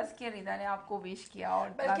जबरदस्त कि रिदा ने आपको विश किया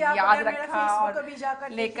और याद रखा और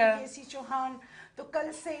लेकर KacyC चौहान तो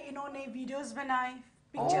कल से इन्होंने वीडियोस बनाए,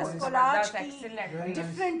 पिक्चर्स कोलाज की,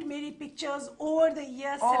 डिफरेंट मेरी pictures over the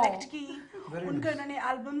year select की, उनका इन्होंने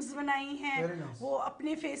एल्बम्स बनाई हैं, वो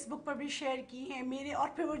अपने फेसबुक पर भी शेयर की हैं मेरे।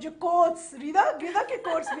 और फिर वो जो कोट्स रिदा के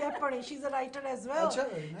कोट्स भी आप पढ़े, she is a writer as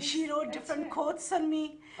well, she wrote different quotes on me.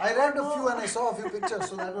 I read a few and I saw a few pictures,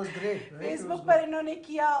 so that was great. Right? Facebook पर इन्होंने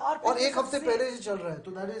किया और एक हफ्ते पहले से चल रहा है,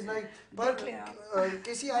 तो that is like, but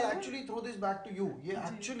KacyC I'll actually throw this back to you. ये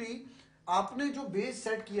actually आपने जो बेस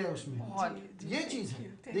सेट किया है उसमें ये चीज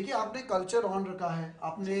है। देखिए आपने कल्चर ऑन रखा है,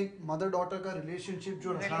 आपने मदर डॉटर का रिलेशनशिप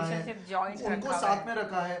जो रखा है उनको साथ में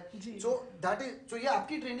रखा है, सो दैट इज सो ये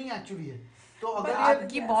आपकी ट्रेनिंग एक्चुअली है। तो अगर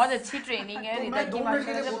आपकी बहुत अच्छी ट्रेनिंग है, तो मैं 2 मिनट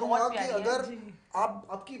के लिए बोलूंगा कि अगर आप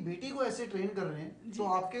आपकी बेटी को ऐसे ट्रेन कर रहे हैं तो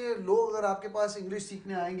आपके लोग अगर आपके पास इंग्लिश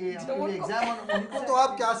सीखने आएंगे, आपके लिए एग्जाम उनको तो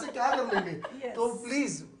आप क्या से क्या कर लेंगे। तो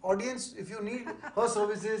please audience if you need her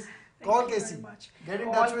services call KacyC, get in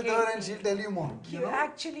touch with her and she'll tell you more.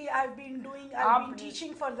 Actually, I've been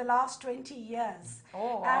teaching for the last 20 years. Oh,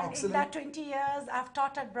 wow. And in that 20 years, I've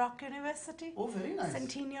taught at Brock University. Oh, very nice.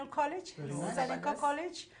 Centennial College, nice. Seneca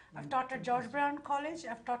College. I've taught at George Brown College.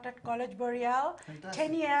 I've taught at College Boreal. Fantastic.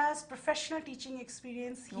 10 years professional teaching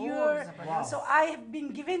experience here. Wow. So I have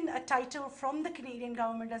been given a title from the Canadian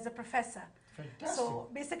government as a professor. Fantastic. So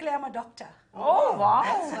basically I'm a doctor. Oh wow,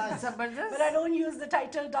 that's nice. But I don't use the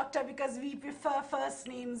title doctor because we prefer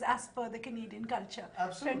first names as per the Canadian culture.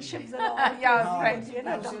 Absolutely. Friendships are all friends, you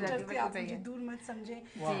know, doctors से आप मुझे दूर मत समझे।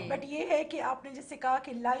 But ये है कि आपने जैसे कहा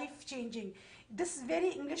कि life changing, this very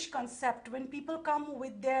English concept, when people come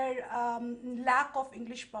with their lack of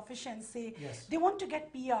English proficiency, they want to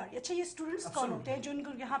get PR. अच्छा ये students कौन होते हैं जो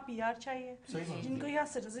इनको यहाँ PR चाहिए, जिनको यहाँ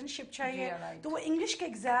citizenship चाहिए, तो वो English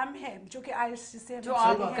के exam है जो कि IELTS जिसे जो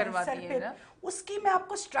आप करवाती है ना, उसकी मैं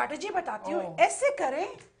आपको strategy बताती हूँ, ऐसे करें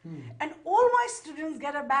and all my students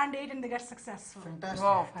get a band-aid and they get successful.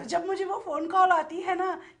 तो जब मुझे वो phone call आती है ना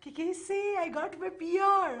कि KacyC I got my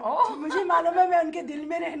PR, तो मुझे मालूम है मैं उनके दिल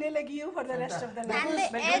में रहने लगी हूँ for the rest of the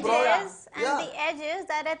life. And the edge is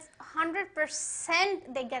that it's 100%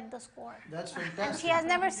 they get the score. That's fantastic. And she has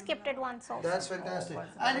never skipped it once also. That's fantastic.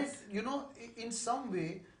 And it, you know, in some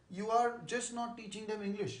way, you are just not teaching them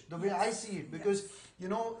English the way I see it, because you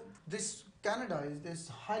know this Canada is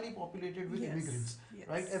highly populated with immigrants,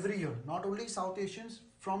 right? Every year, not only South Asians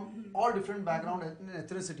from all different background and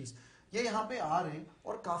ethnicities. ये यहाँ पे आ रहे हैं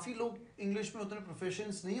और काफी लोग English में उतने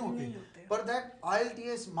प्रोफेशंस नहीं होते, पर that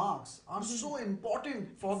IELTS marks are so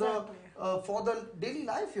important for the daily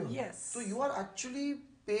life here. Yes. So you are actually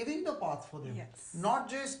paving the path for them. Yes.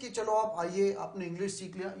 Not just कि चलो आप आइए आपने इंग्लिश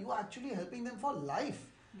सीख लिया, you are actually helping them for life.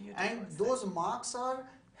 Beautiful. And those marks are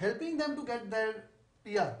helping them to get their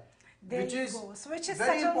PR. There which you is go. So which is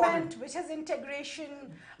very settlement, important. which is integration.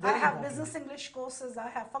 Very I have important. business English courses, I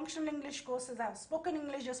have functional English courses, I have spoken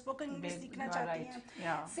English, जो spoken English सीखना चाहती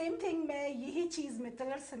हैं. Same thing मैं यही चीज़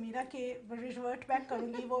मित्तल समीरा के revert back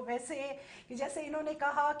करूँगी, वो वैसे कि जैसे इन्होंने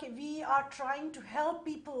कहा कि we are trying to help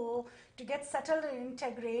people to get settled and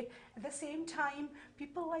integrate. At the same time,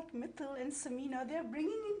 people like Mithil and Samina, they are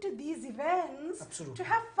bringing into these events to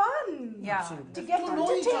have fun, to get to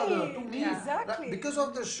know each other, entertained. to meet. Exactly. Because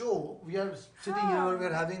of the show, we are sitting here, we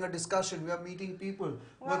are having a discussion, we are meeting people,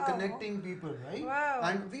 we are connecting people, right?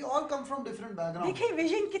 And we all come from different backgrounds. देखिए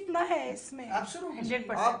vision कितना है इसमें. Absolutely.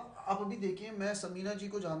 100%. आप अभी देखिए, मैं समीना जी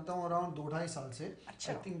को जानता हूँ अराउंड 2-2.5 साल से.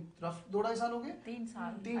 I think रफ 2-2.5 साल हो गए. 3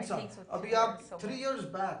 साल. अभी आप 3 years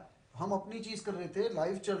back हम अपनी चीज कर रहे थे,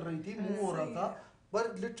 लाइव चल रही थी, मूव हो रहा था,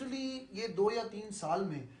 पर लिटरली ये 2 या 3 साल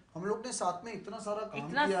में हम लोग ने साथ में इतना सारा काम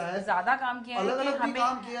किया है, ज्यादा काम किया है, अलग-अलग भी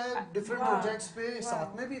काम किया है, डिफरेंट प्रोजेक्ट्स पे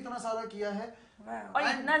साथ में भी इतना सारा किया है, और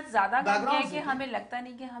इतना ज्यादा कम किया है कि backgrounds हमें लगता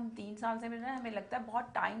नहीं कि हम 3 साल से मिल रहे हैं, हमें लगता है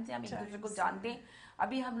बहुत टाइम से हम एक दूसरे को जानते हैं।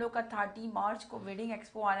 अभी हम लोग का 30 मार्च को वेडिंग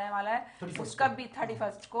एक्सपो आने वाला है, उसका भी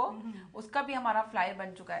 31 को उसका भी हमारा फ्लायर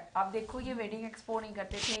बन चुका है। आप देखो ये वेडिंग एक्सपो नहीं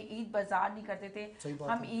करते थे, ईद बाजार नहीं करते थे,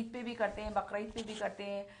 हम ईद पे भी करते हैं, बकरीद पे भी करते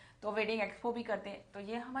हैं, तो वेडिंग एक्सपो भी करते हैं। तो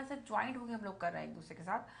ये हमारे साथ ज्वाइंट होकर हम लोग कर रहे हैं एक दूसरे के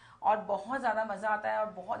साथ, और बहुत ज्यादा मजा आता है और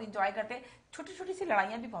बहुत इंजॉय करते हैं। छोटी छोटी सी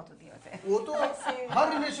लड़ाइयाँ भी बहुत होती है वैसे, वो तो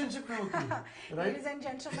हर रिलेशनशिप में होती है, राइट? Ladies and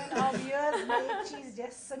gentlemen, अब एक चीज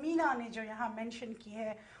जैसे समीना ने जो यहाँ मेंशन की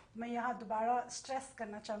है, मैं यहाँ दोबारा स्ट्रेस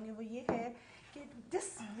करना चाहूँगी, वो ये है कि this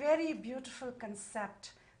very beautiful concept,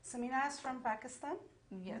 Samina is from Pakistan,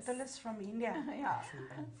 Mitul is from India.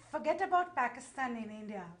 Forget about Pakistan and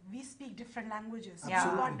India. We speak different languages.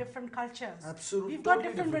 We've got different cultures. Absolutely. We've got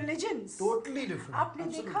different religions. Totally different. आपने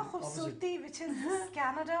देखा खूबसूरती, which is this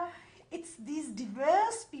Canada. It's these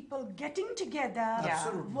diverse people getting together,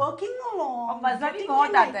 working along. और मजा भी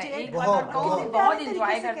बहुत आता है, एक बार बहुत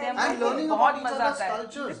इंजॉय करते हैं, And learning बहुत about each मजा other's आता है।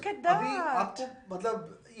 cultures. Look at that. अभी आपको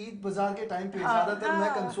मतलब ईद बाजार के टाइम पे ज्यादातर मैं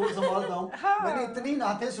कंसोल संभालता हूँ, मैंने इतनी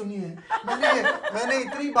नाते सुनी है, मैंने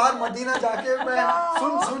इतनी बार मदीना जाके मैं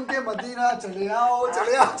सुन के मदीना चले आओ ये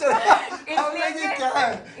क्या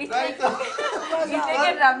है, राइट?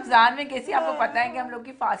 इसलिए रमजान में कैसे आपको पता है कि हम लोग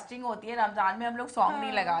की फास्टिंग होती है, रमजान में हम लोग सॉन्ग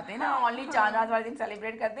नहीं लगाते ना, ओनली चांद रात वाले दिन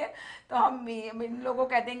सेलिब्रेट करते हैं। तो हम इन लोगों को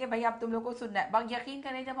कहते हैं कि भाई अब तुम लोग को सुनना है। यकीन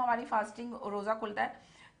करें जब हमारी फास्टिंग रोजा खुलता है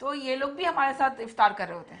तो ये लोग भी हमारे साथ इफ्तार कर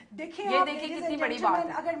रहे होते हैं। देखिए कितनी बड़ी बात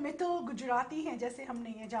है। अगर मितुल गुजराती हैं, जैसे हमने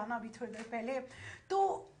ये जाना भी थोड़ी देर पहले, तो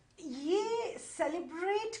ये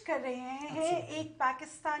सेलिब्रेट कर रहे हैं एक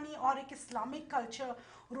पाकिस्तानी और एक इस्लामिक कल्चर,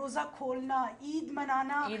 रोजा खोलना, ईद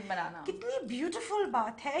मनाना। कितनी ब्यूटीफुल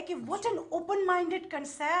बात है कि what an open minded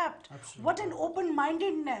concept, what an open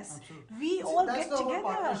mindedness, we all get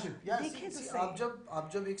together. देखिए आप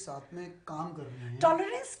जब एक साथ में काम कर रहे हैं,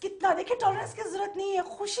 टॉलरेंस कितना, देखिए टॉलरेंस की जरूरत नहीं है,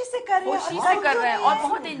 खुशी से कर रहे हैं और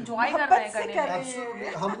बहुत एंजॉय कर रहे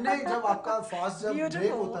हैं। हमने जब आपका फास्ट जब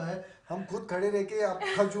ब्रेक होता है, हम खुद खड़े रह के आप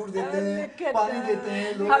खजूर देते हैं, पानी देते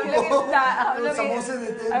हैं, लोगों को समोसे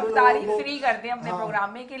देते हैं, तारीफ फ्री करते हैं अपने प्रोग्राम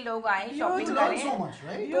में कि लोग आए शॉपिंग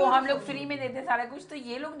करें, तो हम लोग फ्री में देते हैं सारा कुछ। तो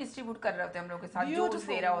ये लोग डिस्ट्रीब्यूट कर रहे होते हैं हम लोग के साथ, जूस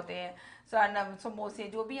दे रहे होते हैं, समोसे,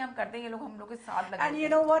 जो भी हम करते हैं ये लोग हम लोग के साथ लगे। And you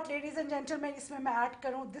know what ladies and gentleman, इसमें मैं ऐड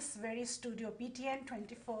करूं, this very studio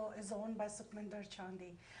PTN24 is owned by Sukhminder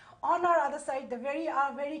Chandi. On our other side, our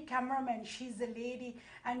very cameraman, she's a lady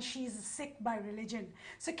and she's sick by religion.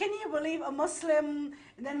 So can you believe a Muslim,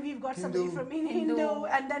 and then we've got somebody from Hindu,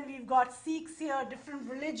 and then we've got Sikhs here,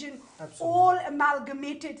 different religion, all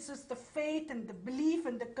amalgamated. So it's the faith and the belief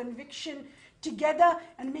and the conviction together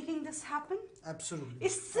and making this happen. Absolutely.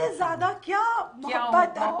 इससे ज्यादा क्या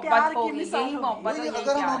मोहब्बत और प्यार की मिसाल होगी।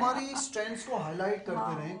 अगर हम हमारी स्ट्रेंथ्स को हाईलाइट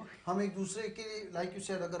करते रहें, हम एक दूसरे के, लाइक यू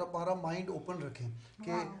सेड, अगर हमारा माइंड ओपन रखें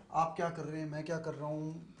कि आप क्या कर रहे हैं, मैं क्या कर रहा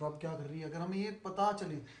हूँ, रब क्या कर रही है, अगर हमें ये पता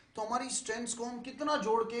चले तो हमारी स्ट्रेंथ्स को हम कितना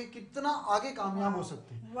जोड़ के कितना आगे कामयाब हो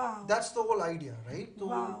सकते हैं। That's the whole idea, right? So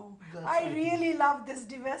I really love this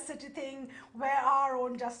diversity thing where our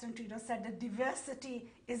own Justin Trudeau said that diversity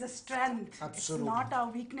is a strength. Absolutely. It's not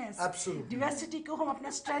our weakness. Absolutely. Diversity को हम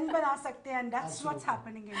अपना strength बना सकते हैं, and that's what's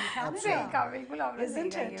happening in Canada.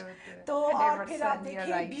 Isn't it? तो और फिर आप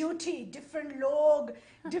देखिए beauty, different लोग,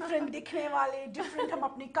 different दिखने वाले, different हम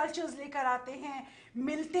अपने cultures लेकर आते हैं,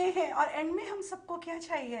 मिलते हैं, और एंड में हम सबको क्या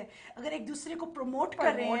चाहिए, अगर एक दूसरे को प्रमोट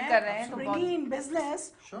कर रहे हैं, bringing in business,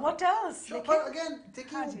 what else? पर again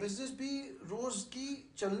देखिए वो बिजनेस भी रोज की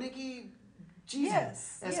चलने की चीज है,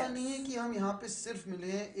 ऐसा नहीं है कि हम यहाँ पे सिर्फ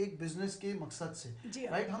मिले हैं एक बिजनेस के मकसद से,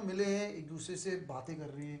 राइट? हम मिले हैं एक दूसरे से बातें कर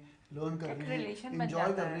रहे हैं, लर्न कर रहे हैं,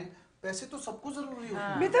 एंजॉय कर रहे हैं, पैसे तो सबको जरूरी होते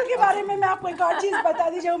हैं। मितुल के बारे में मैं आपको एक और चीज बता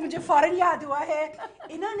दी जो मुझे फौरन याद हुआ है,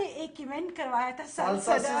 इन्होंने एक इवेंट करवाया था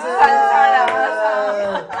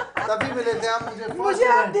तभी मिले थे हम, मुझे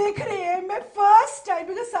आप देख रहे हैं, मैं first time,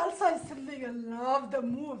 because salsa is something I love the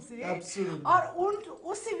moves, और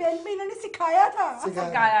उस इवेंट में इन्होंने सिखाया था,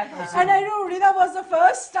 and I know Rida was the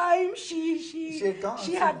first time she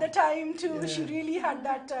had the time to, she really had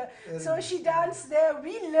that, so she danced there,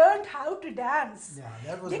 we learned how to dance.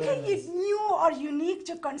 देखिए ये new और unique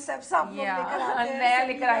जो कॉन्सेप्ट्स आप लोग लेकर आते हैं, नया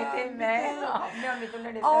लेकर आए थे, मैं हमने और मितुल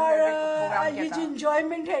ने डिस्कस और करके प्रोग्राम किया ये जो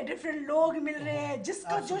एंजॉयमेंट है, डिफरेंट लोग मिल रहे हैं,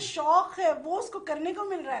 जिसका जो शौक है वो उसको करने को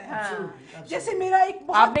मिल रहा है। जैसे मेरा एक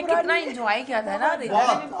बहुत आपने कितना एंजॉय किया था ना, रिदा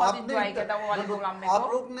ने भी बहुत एंजॉय किया था वो वाले प्रोग्राम में। आप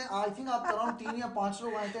लोग ने, आई थिंक आप अराउंड 3 या 5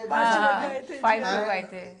 लोग आए थे, 5 लोग आए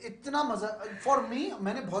थे, इतना मजा। फॉर मी,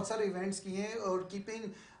 मैंने बहुत सारे इवेंट्स किए हैं, और कीपिंग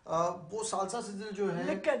वो सालसा सीजन जो है,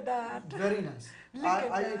 very nice,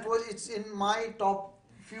 it's in my top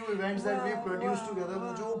few events that we produced together,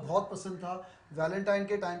 मुझे वो बहुत पसंद था, वैलेंटाइन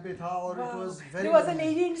के टाइम पे था और it was very There was a nice.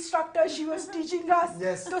 lady instructor, she was teaching us.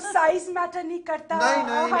 Yes. तो size matter नहीं करता, नहीं,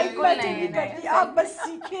 height नहीं, matter नहीं, नहीं नहीं, करती, नहीं, आप बस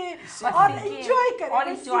सीखें और enjoy करें, और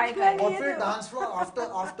बस enjoy सीखना करें। नहीं और है फिर तो- dance floor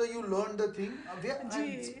after you learn the thing, I'm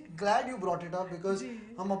glad you brought it up because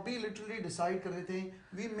हम अभी literally decide कर रहे थे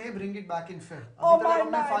we may bring it back in Feb. Oh अभी तक my,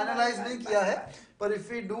 हमने my, finalize my, नहीं my, किया my, है, my. पर if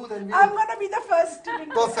we do then we I'm gonna be the first student.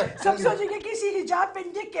 Perfect, सब चलिए। सोचेंगे किसी हिजाब पहन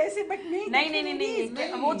के कैसे, but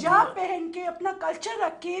नहीं, वो हिजाब पहन के अपना कल्चर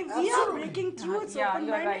रख के we are Absolutely. breaking through its Yeah, open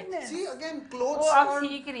you're right. mindedness. see again वो clothes आप are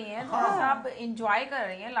सीख रही हैं, थोड़ा सा आप इंजॉय कर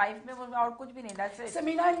रही हैं लाइफ में, वो और कुछ भी नहीं। That's it.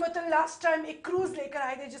 समीना एंड मुतल लास्ट टाइम एक क्रूज लेकर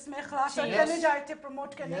आए थे जिसमें खलास Yes. करने जाए थे प्रमोट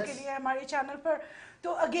करने Yes. के लिए हमारे चैनल पर। तो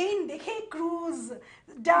अगेन देखे cruise,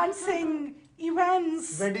 dancing, events,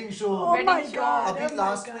 wedding show Oh my Wedding show. God, अभी oh my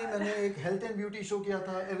लास्ट में God. मैंने एक हेल्थ एंड ब्यूटी शो किया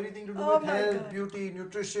था everything to do Oh with my health God. beauty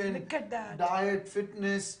nutrition Look at that. diet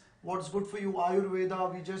fitness what's good for you Ayurveda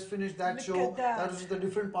we just finished that Look show at that. that was the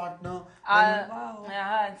different partner Wow.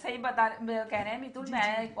 हाँ, सही कह रहे हैं मितुल। मैं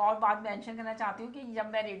एक और बात mention करना चाहती हूँ कि जब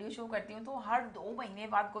मैं रेडियो शो करती हूँ तो हर 2 महीने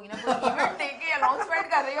बाद कोई ना कोई इवेंट देके अनाउंसमेंट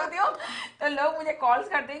कर रही होती हूँ, तो लोग मुझे कॉल्स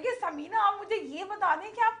करते हैं कि समीना आप मुझे ये बता दें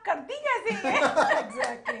कि आप करती कैसे हैं।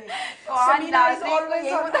 Exactly. तो आज Samina is लास्ट को always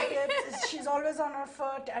यही on her बताइए। tips. She's always on her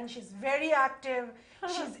foot and she's very active.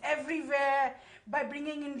 She's everywhere by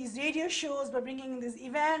bringing in these radio shows, by bringing in these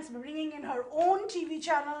events, by bringing in her own TV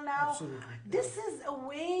channel now. Absolutely. This is a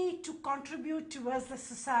way to contribute towards the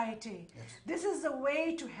society. This is a way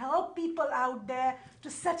to help people out there to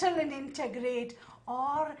settle and integrate.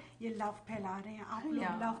 और ये love फैला रहे हैं, आप लोग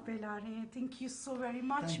love फैला रहे हैं. Thank you so very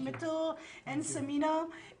much, Mitul and Samina.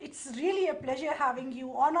 It's really a pleasure having you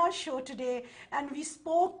on our show today. And we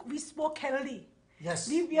spoke healthy. yes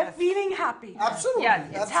We are feeling happy. absolutely Yes, It's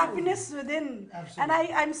absolutely. happiness within. Absolutely. And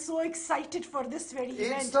I'm so excited for this very it's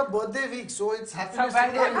event. the birthday week so it's So happiness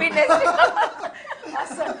very to the- happiness।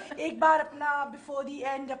 Awesome. एक बार अपना before the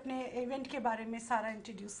end अपने event के बारे में सारा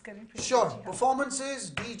introduce करें फिर। Sure. जी हाँ। Performances,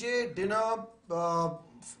 DJ, dinner,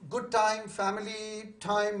 good time, family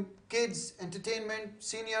time, kids, entertainment,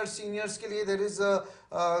 seniors के लिए there is a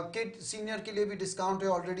kid senior के लिए भी discount है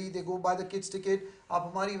already. They go buy the kids ticket. आप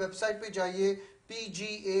हमारी website पे जाइए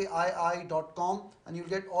pgaii.com and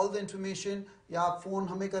you'll get all the information. या आप phone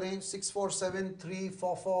हमें करें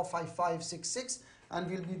 647-344-5566 and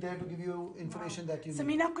we'll be there to give you information that you need.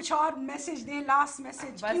 Samina कुछ और मैसेज दे, लास्ट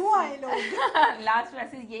मैसेज बस। क्यों आए लोग? लास्ट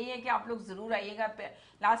मैसेज यही है कि आप लोग जरूर आइएगा।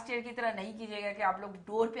 लास्ट ईयर की तरह नहीं कीजिएगा कि आप लोग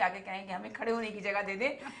डोर पे आके कहें कि हमें खड़े होने की जगह दे दें,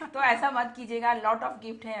 तो ऐसा मत कीजिएगा। लॉट ऑफ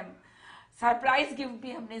गिफ्ट है, सरप्राइज गिफ्ट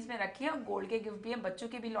भी हमने इसमें रखे हैं, गोल्ड के गिफ्ट भी हैं, बच्चों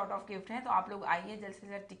के भी लॉट ऑफ गिफ्ट हैं। तो आप लोग आइए, जल्द से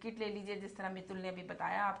जल्द टिकट ले लीजिए, जिस तरह मितुल ने अभी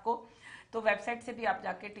बताया आपको। तो वेबसाइट से भी आप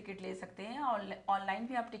जाके टिकट ले सकते हैं, ऑनलाइन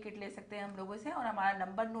भी आप टिकट ले सकते हैं हम लोगों से। और हमारा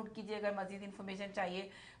नंबर नोट कीजिए अगर मजीद इन्फॉर्मेशन चाहिए,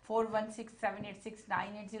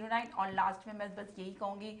 4167869809। और लास्ट में मैं बस यही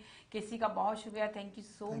कहूँगी, केसी का बहुत शुक्रिया, थैंक यू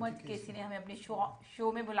सो मच। केसी ने हमें अपने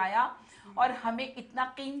शो में बुलाया और हमें इतना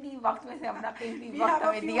कीमती वक्त में से अपना कीमती वक्त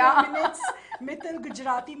हमें दिया। मितल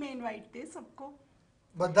गुजराती में इनवाइट थे सबको।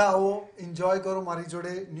 બધા આવો એન્જોય કરો મારી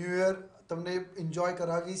જોડે ન્યૂ યર તમને એન્જોય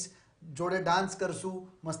કરાવીશ જોડે ડાન્સ કરશું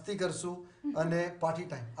મસ્તી કરશું અને પાર્ટી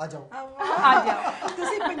ટાઈમ આ જાઓ आ जाओ।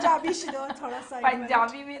 तुसी पंजाबी शब्द थोड़ा सा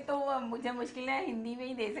पंजाबी में तो मुझे मुश्किल है, हिंदी में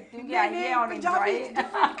ही दे सकती हूँ कि आइए और पंजाबी एंजॉय।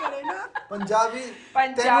 डिफरेंट करे ना। पंजाबी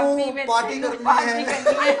पंजाबी तेनू में पार्टी तेनू करनी पार्टी है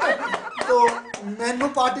करनी है। तो मैनू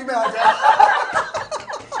पार्टी में आ जा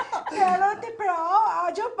कह लो ते भराओ आ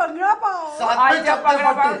जाओ भंगड़ा पाओ। साथ आज में जब चलते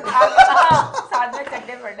पकड़ा फटे साथ में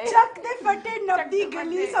चड्डे पड़े। चक दे फटे नब्दी चक दे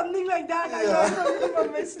गली फटे। something like that. I Yeah. learned from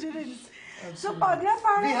my students. So bhangra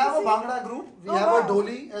पाना we have a किसी- bhangra group we Oh, have a wow.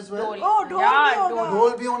 डोली as well डोली। Oh, ढोल Yeah, भी होगा।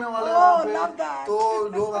 ढोल भी होने वाला है Oh, वहाँ love पे that. तो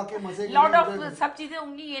लोग आके मजे लॉट ऑफ करेंगे सब चीजें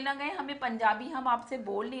होंगी, ये ना गए हमें पंजाबी हम आपसे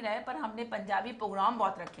बोल नहीं रहे, पर हमने पंजाबी प्रोग्राम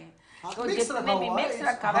बहुत रखे हैं। हाँ, तो mix जितने रखा भी हुआ है, मिक्स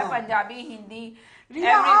रखा हुआ है, हाँ। पंजाबी, हिंदी,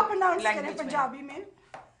 रिया every आप अनाउंस करें language में। पंजाबी में।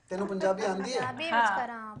 तेनू पंजाबी आंदी है पंजाबी हाँ। ਵਿੱਚ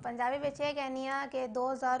ਕਰਾਂ ਪੰਜਾਬੀ ਵਿੱਚ ਇਹ ਕਹਿੰਦੀ ਆ ਕਿ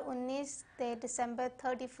 2019 ਤੇ ਦਸੰਬਰ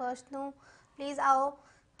 31 ਨੂੰ ਪਲੀਜ਼ ਆਓ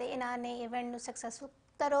ਤੇ ਇਹਨਾਂ ਨੇ ਇਵੈਂਟ ਨੂੰ ਸਕਸੈਸਫੁਲ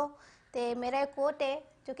ਕਰੋ। ਤੇ ਮੇਰਾ ਇੱਕ ਕੋਟ ਹੈ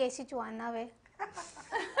ਜੋ ਕੇਸੀ ਚੁਆਨਾ ਵੇ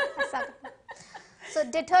So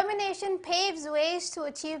determination paves ways to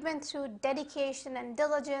achievement through dedication and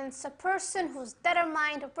diligence. A person who's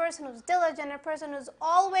determined, a person who's diligent, a person who's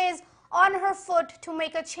always on her foot to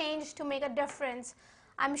make a change, to make a difference.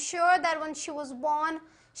 I'm sure that when she was born,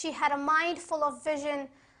 she had a mind full of vision,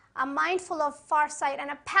 a mind full of farsight,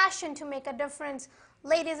 and a passion to make a difference.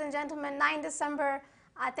 Ladies and gentlemen, 9 December,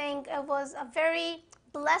 I think it was a very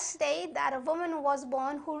blessed day that a woman was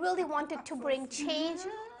born who really wanted to bring change,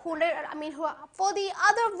 for the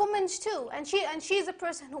other women too, and she's a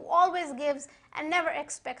person who always gives and never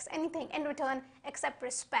expects anything in return except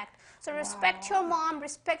respect. So respect your mom,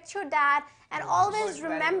 respect your dad, and always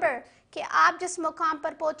remember कि आप जिस मुकाम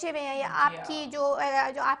पर पहुंचे हुए हैं, या आपकी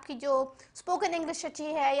आपकी जो स्पोकन इंग्लिश अच्छी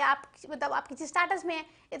है, या आप मतलब आपकी जिस स्टेटस में है,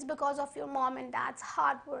 it's because of your mom and dad's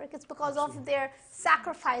hard work, it's because of their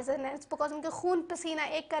sacrifice, and it's because उनके खून पसीना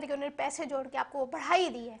एक करके उन्हें पैसे जोड़ के आपको वो पढ़ाई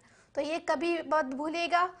दी है. तो ये कभी मत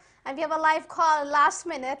भूलिएगा. And we have a live call last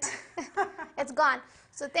minute. It's gone.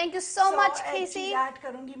 So thank you so much, KacyC. Add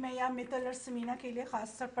करूंगी मैं यहाँ मित्तल और समीना के लिए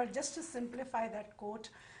खास तौर पर, just to simplify that quote.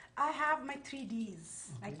 I have my 3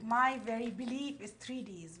 Ds. Like my very belief is 3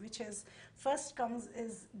 Ds, which is first comes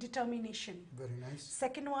is determination. Very nice.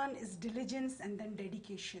 Second one is diligence, and then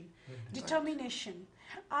dedication. Determination.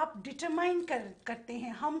 आप determine करते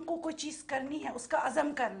हैं, हमको कोई चीज करनी है, उसका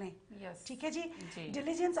अज़म कर लें. ठीक है जी.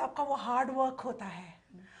 Diligence आपका वो hard work होता है,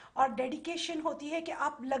 और डेडिकेशन होती है कि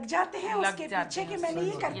आप लग जाते हैं उसके पीछे कि मैंने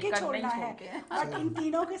ये करके छोड़ना है. और इन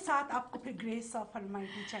तीनों के साथ आपको फिर ग्रेस ऑफ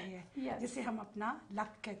अलमाइटी चाहिए, जिसे हम अपना लक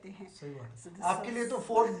कहते हैं. सही बात. आपके लिए तो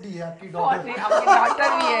 4D है, आपकी डॉटर भी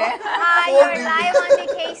है. Hi, you're live on the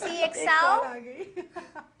KacyXL.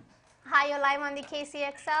 Hi, you're live on the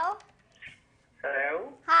KacyXL. Hello.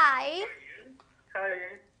 Hi. Hi.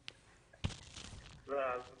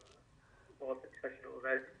 बहुत अच्छा शो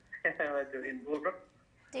है. मैं जवीद बोल रहा हूँ.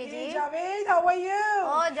 Hey Javed, how are you?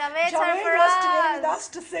 Oh, Javed Javed was today with us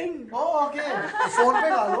to sing. Oh, okay. Phone पे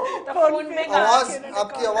गा लो. Phone पे आवाज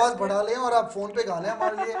आपकी आवाज बढ़ा लें और आप फोन पे गा लें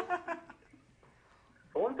हमारे लिए.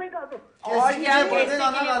 फोन पे गा दो. और क्या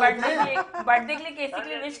बर्थडे के लिए केसी के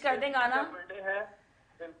लिए विश कर दें गाना. बर्थडे है,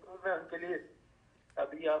 बिल्कुल मैं उनके लिए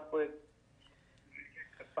अभी आपको एक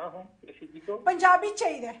करता हूँ केसी जी को. पंजाबी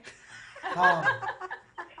चाहिए. हाँ.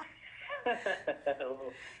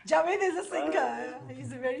 Javed is a singer.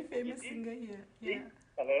 He's a very famous singer here. Yeah.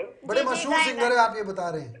 Hello. बड़े मशहूर सिंगर है आप ये बता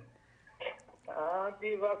रहे हैं. हाँ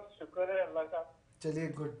जी, बस शुक्र है अल्लाह का. चलिए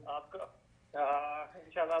गुड. आपका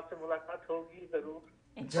इंशाल्लाह आपसे मुलाकात होगी जरूर.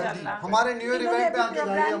 जल्दी. हमारे न्यू ईयर इवेंट पे आके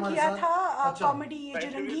गाइए हमारे साथ. था कॉमेडी ये जो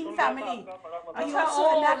रंगीन family. He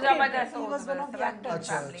was one of the actors.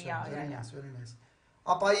 अच्छा. Very nice, very nice.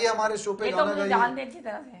 आप आइए हमारे शो पे गाना गाइए. जानते अच्छी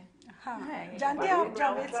तरह से. हाँ, जानते हैं आप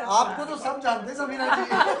जावेद सर. आपको तो सब जानते हैं समीना जी.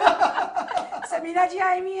 समीना जी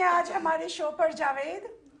आई हुई है आज हमारे शो पर. जावेद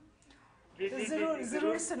जरूर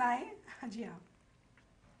जरूर सुनाएं. हाँ जी हाँ.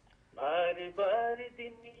 बार बार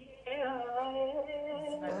दिन ये आए,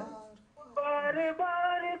 बार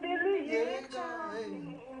बार दिल ये जाए,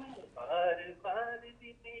 बार बार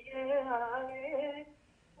दिन ये आए,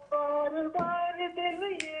 बार बार दिल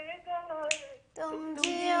ये जाए. तुम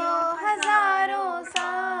जियो हजारों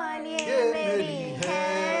साल ये मेरी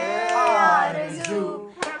है आरज़ू.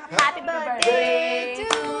 Happy birthday to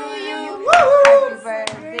you. Happy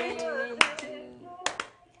birthday to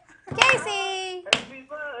KacyC. Happy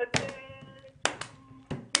birthday.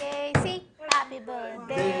 KacyC. Happy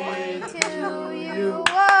birthday to you.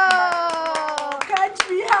 Whoa. Can't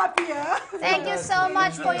be happier. Thank you so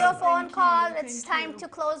much for your phone call. It's time to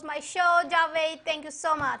close my show. Javed, thank you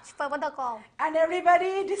so much for the call. And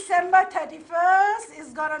everybody, December 31st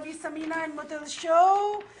is gonna be Samina and Mutil's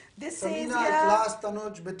show. This is class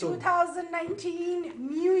Tanuj Bitul. 2019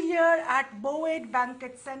 New Year at Boyd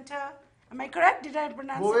Banquet Center. Am I correct? Did I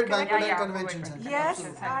pronounce Boyd it correctly? Banquet and Convention Center. Yes,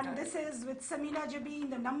 and this is with Samina Jabeen.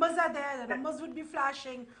 The numbers are there. The numbers would be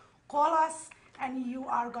flashing. Call us, and you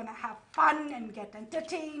are gonna have fun and get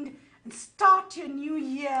entertained and start your new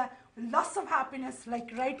year with lots of happiness,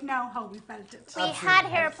 like right now how we felt it. We had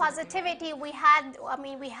her positivity. We had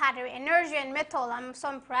her energy and Mithil. I'm so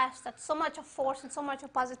impressed. That's so much of force and so much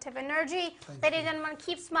of positive energy. Ladies and gentlemen,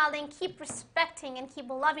 keep smiling, keep respecting, and keep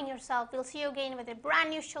loving yourself. We'll see you again with a brand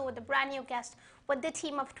new show with a brand new guest with the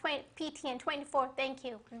team of PTN24. Thank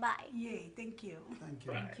you. Bye. Yay, thank you. Thank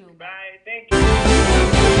you. Thank you. Bye. Thank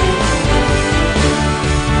you.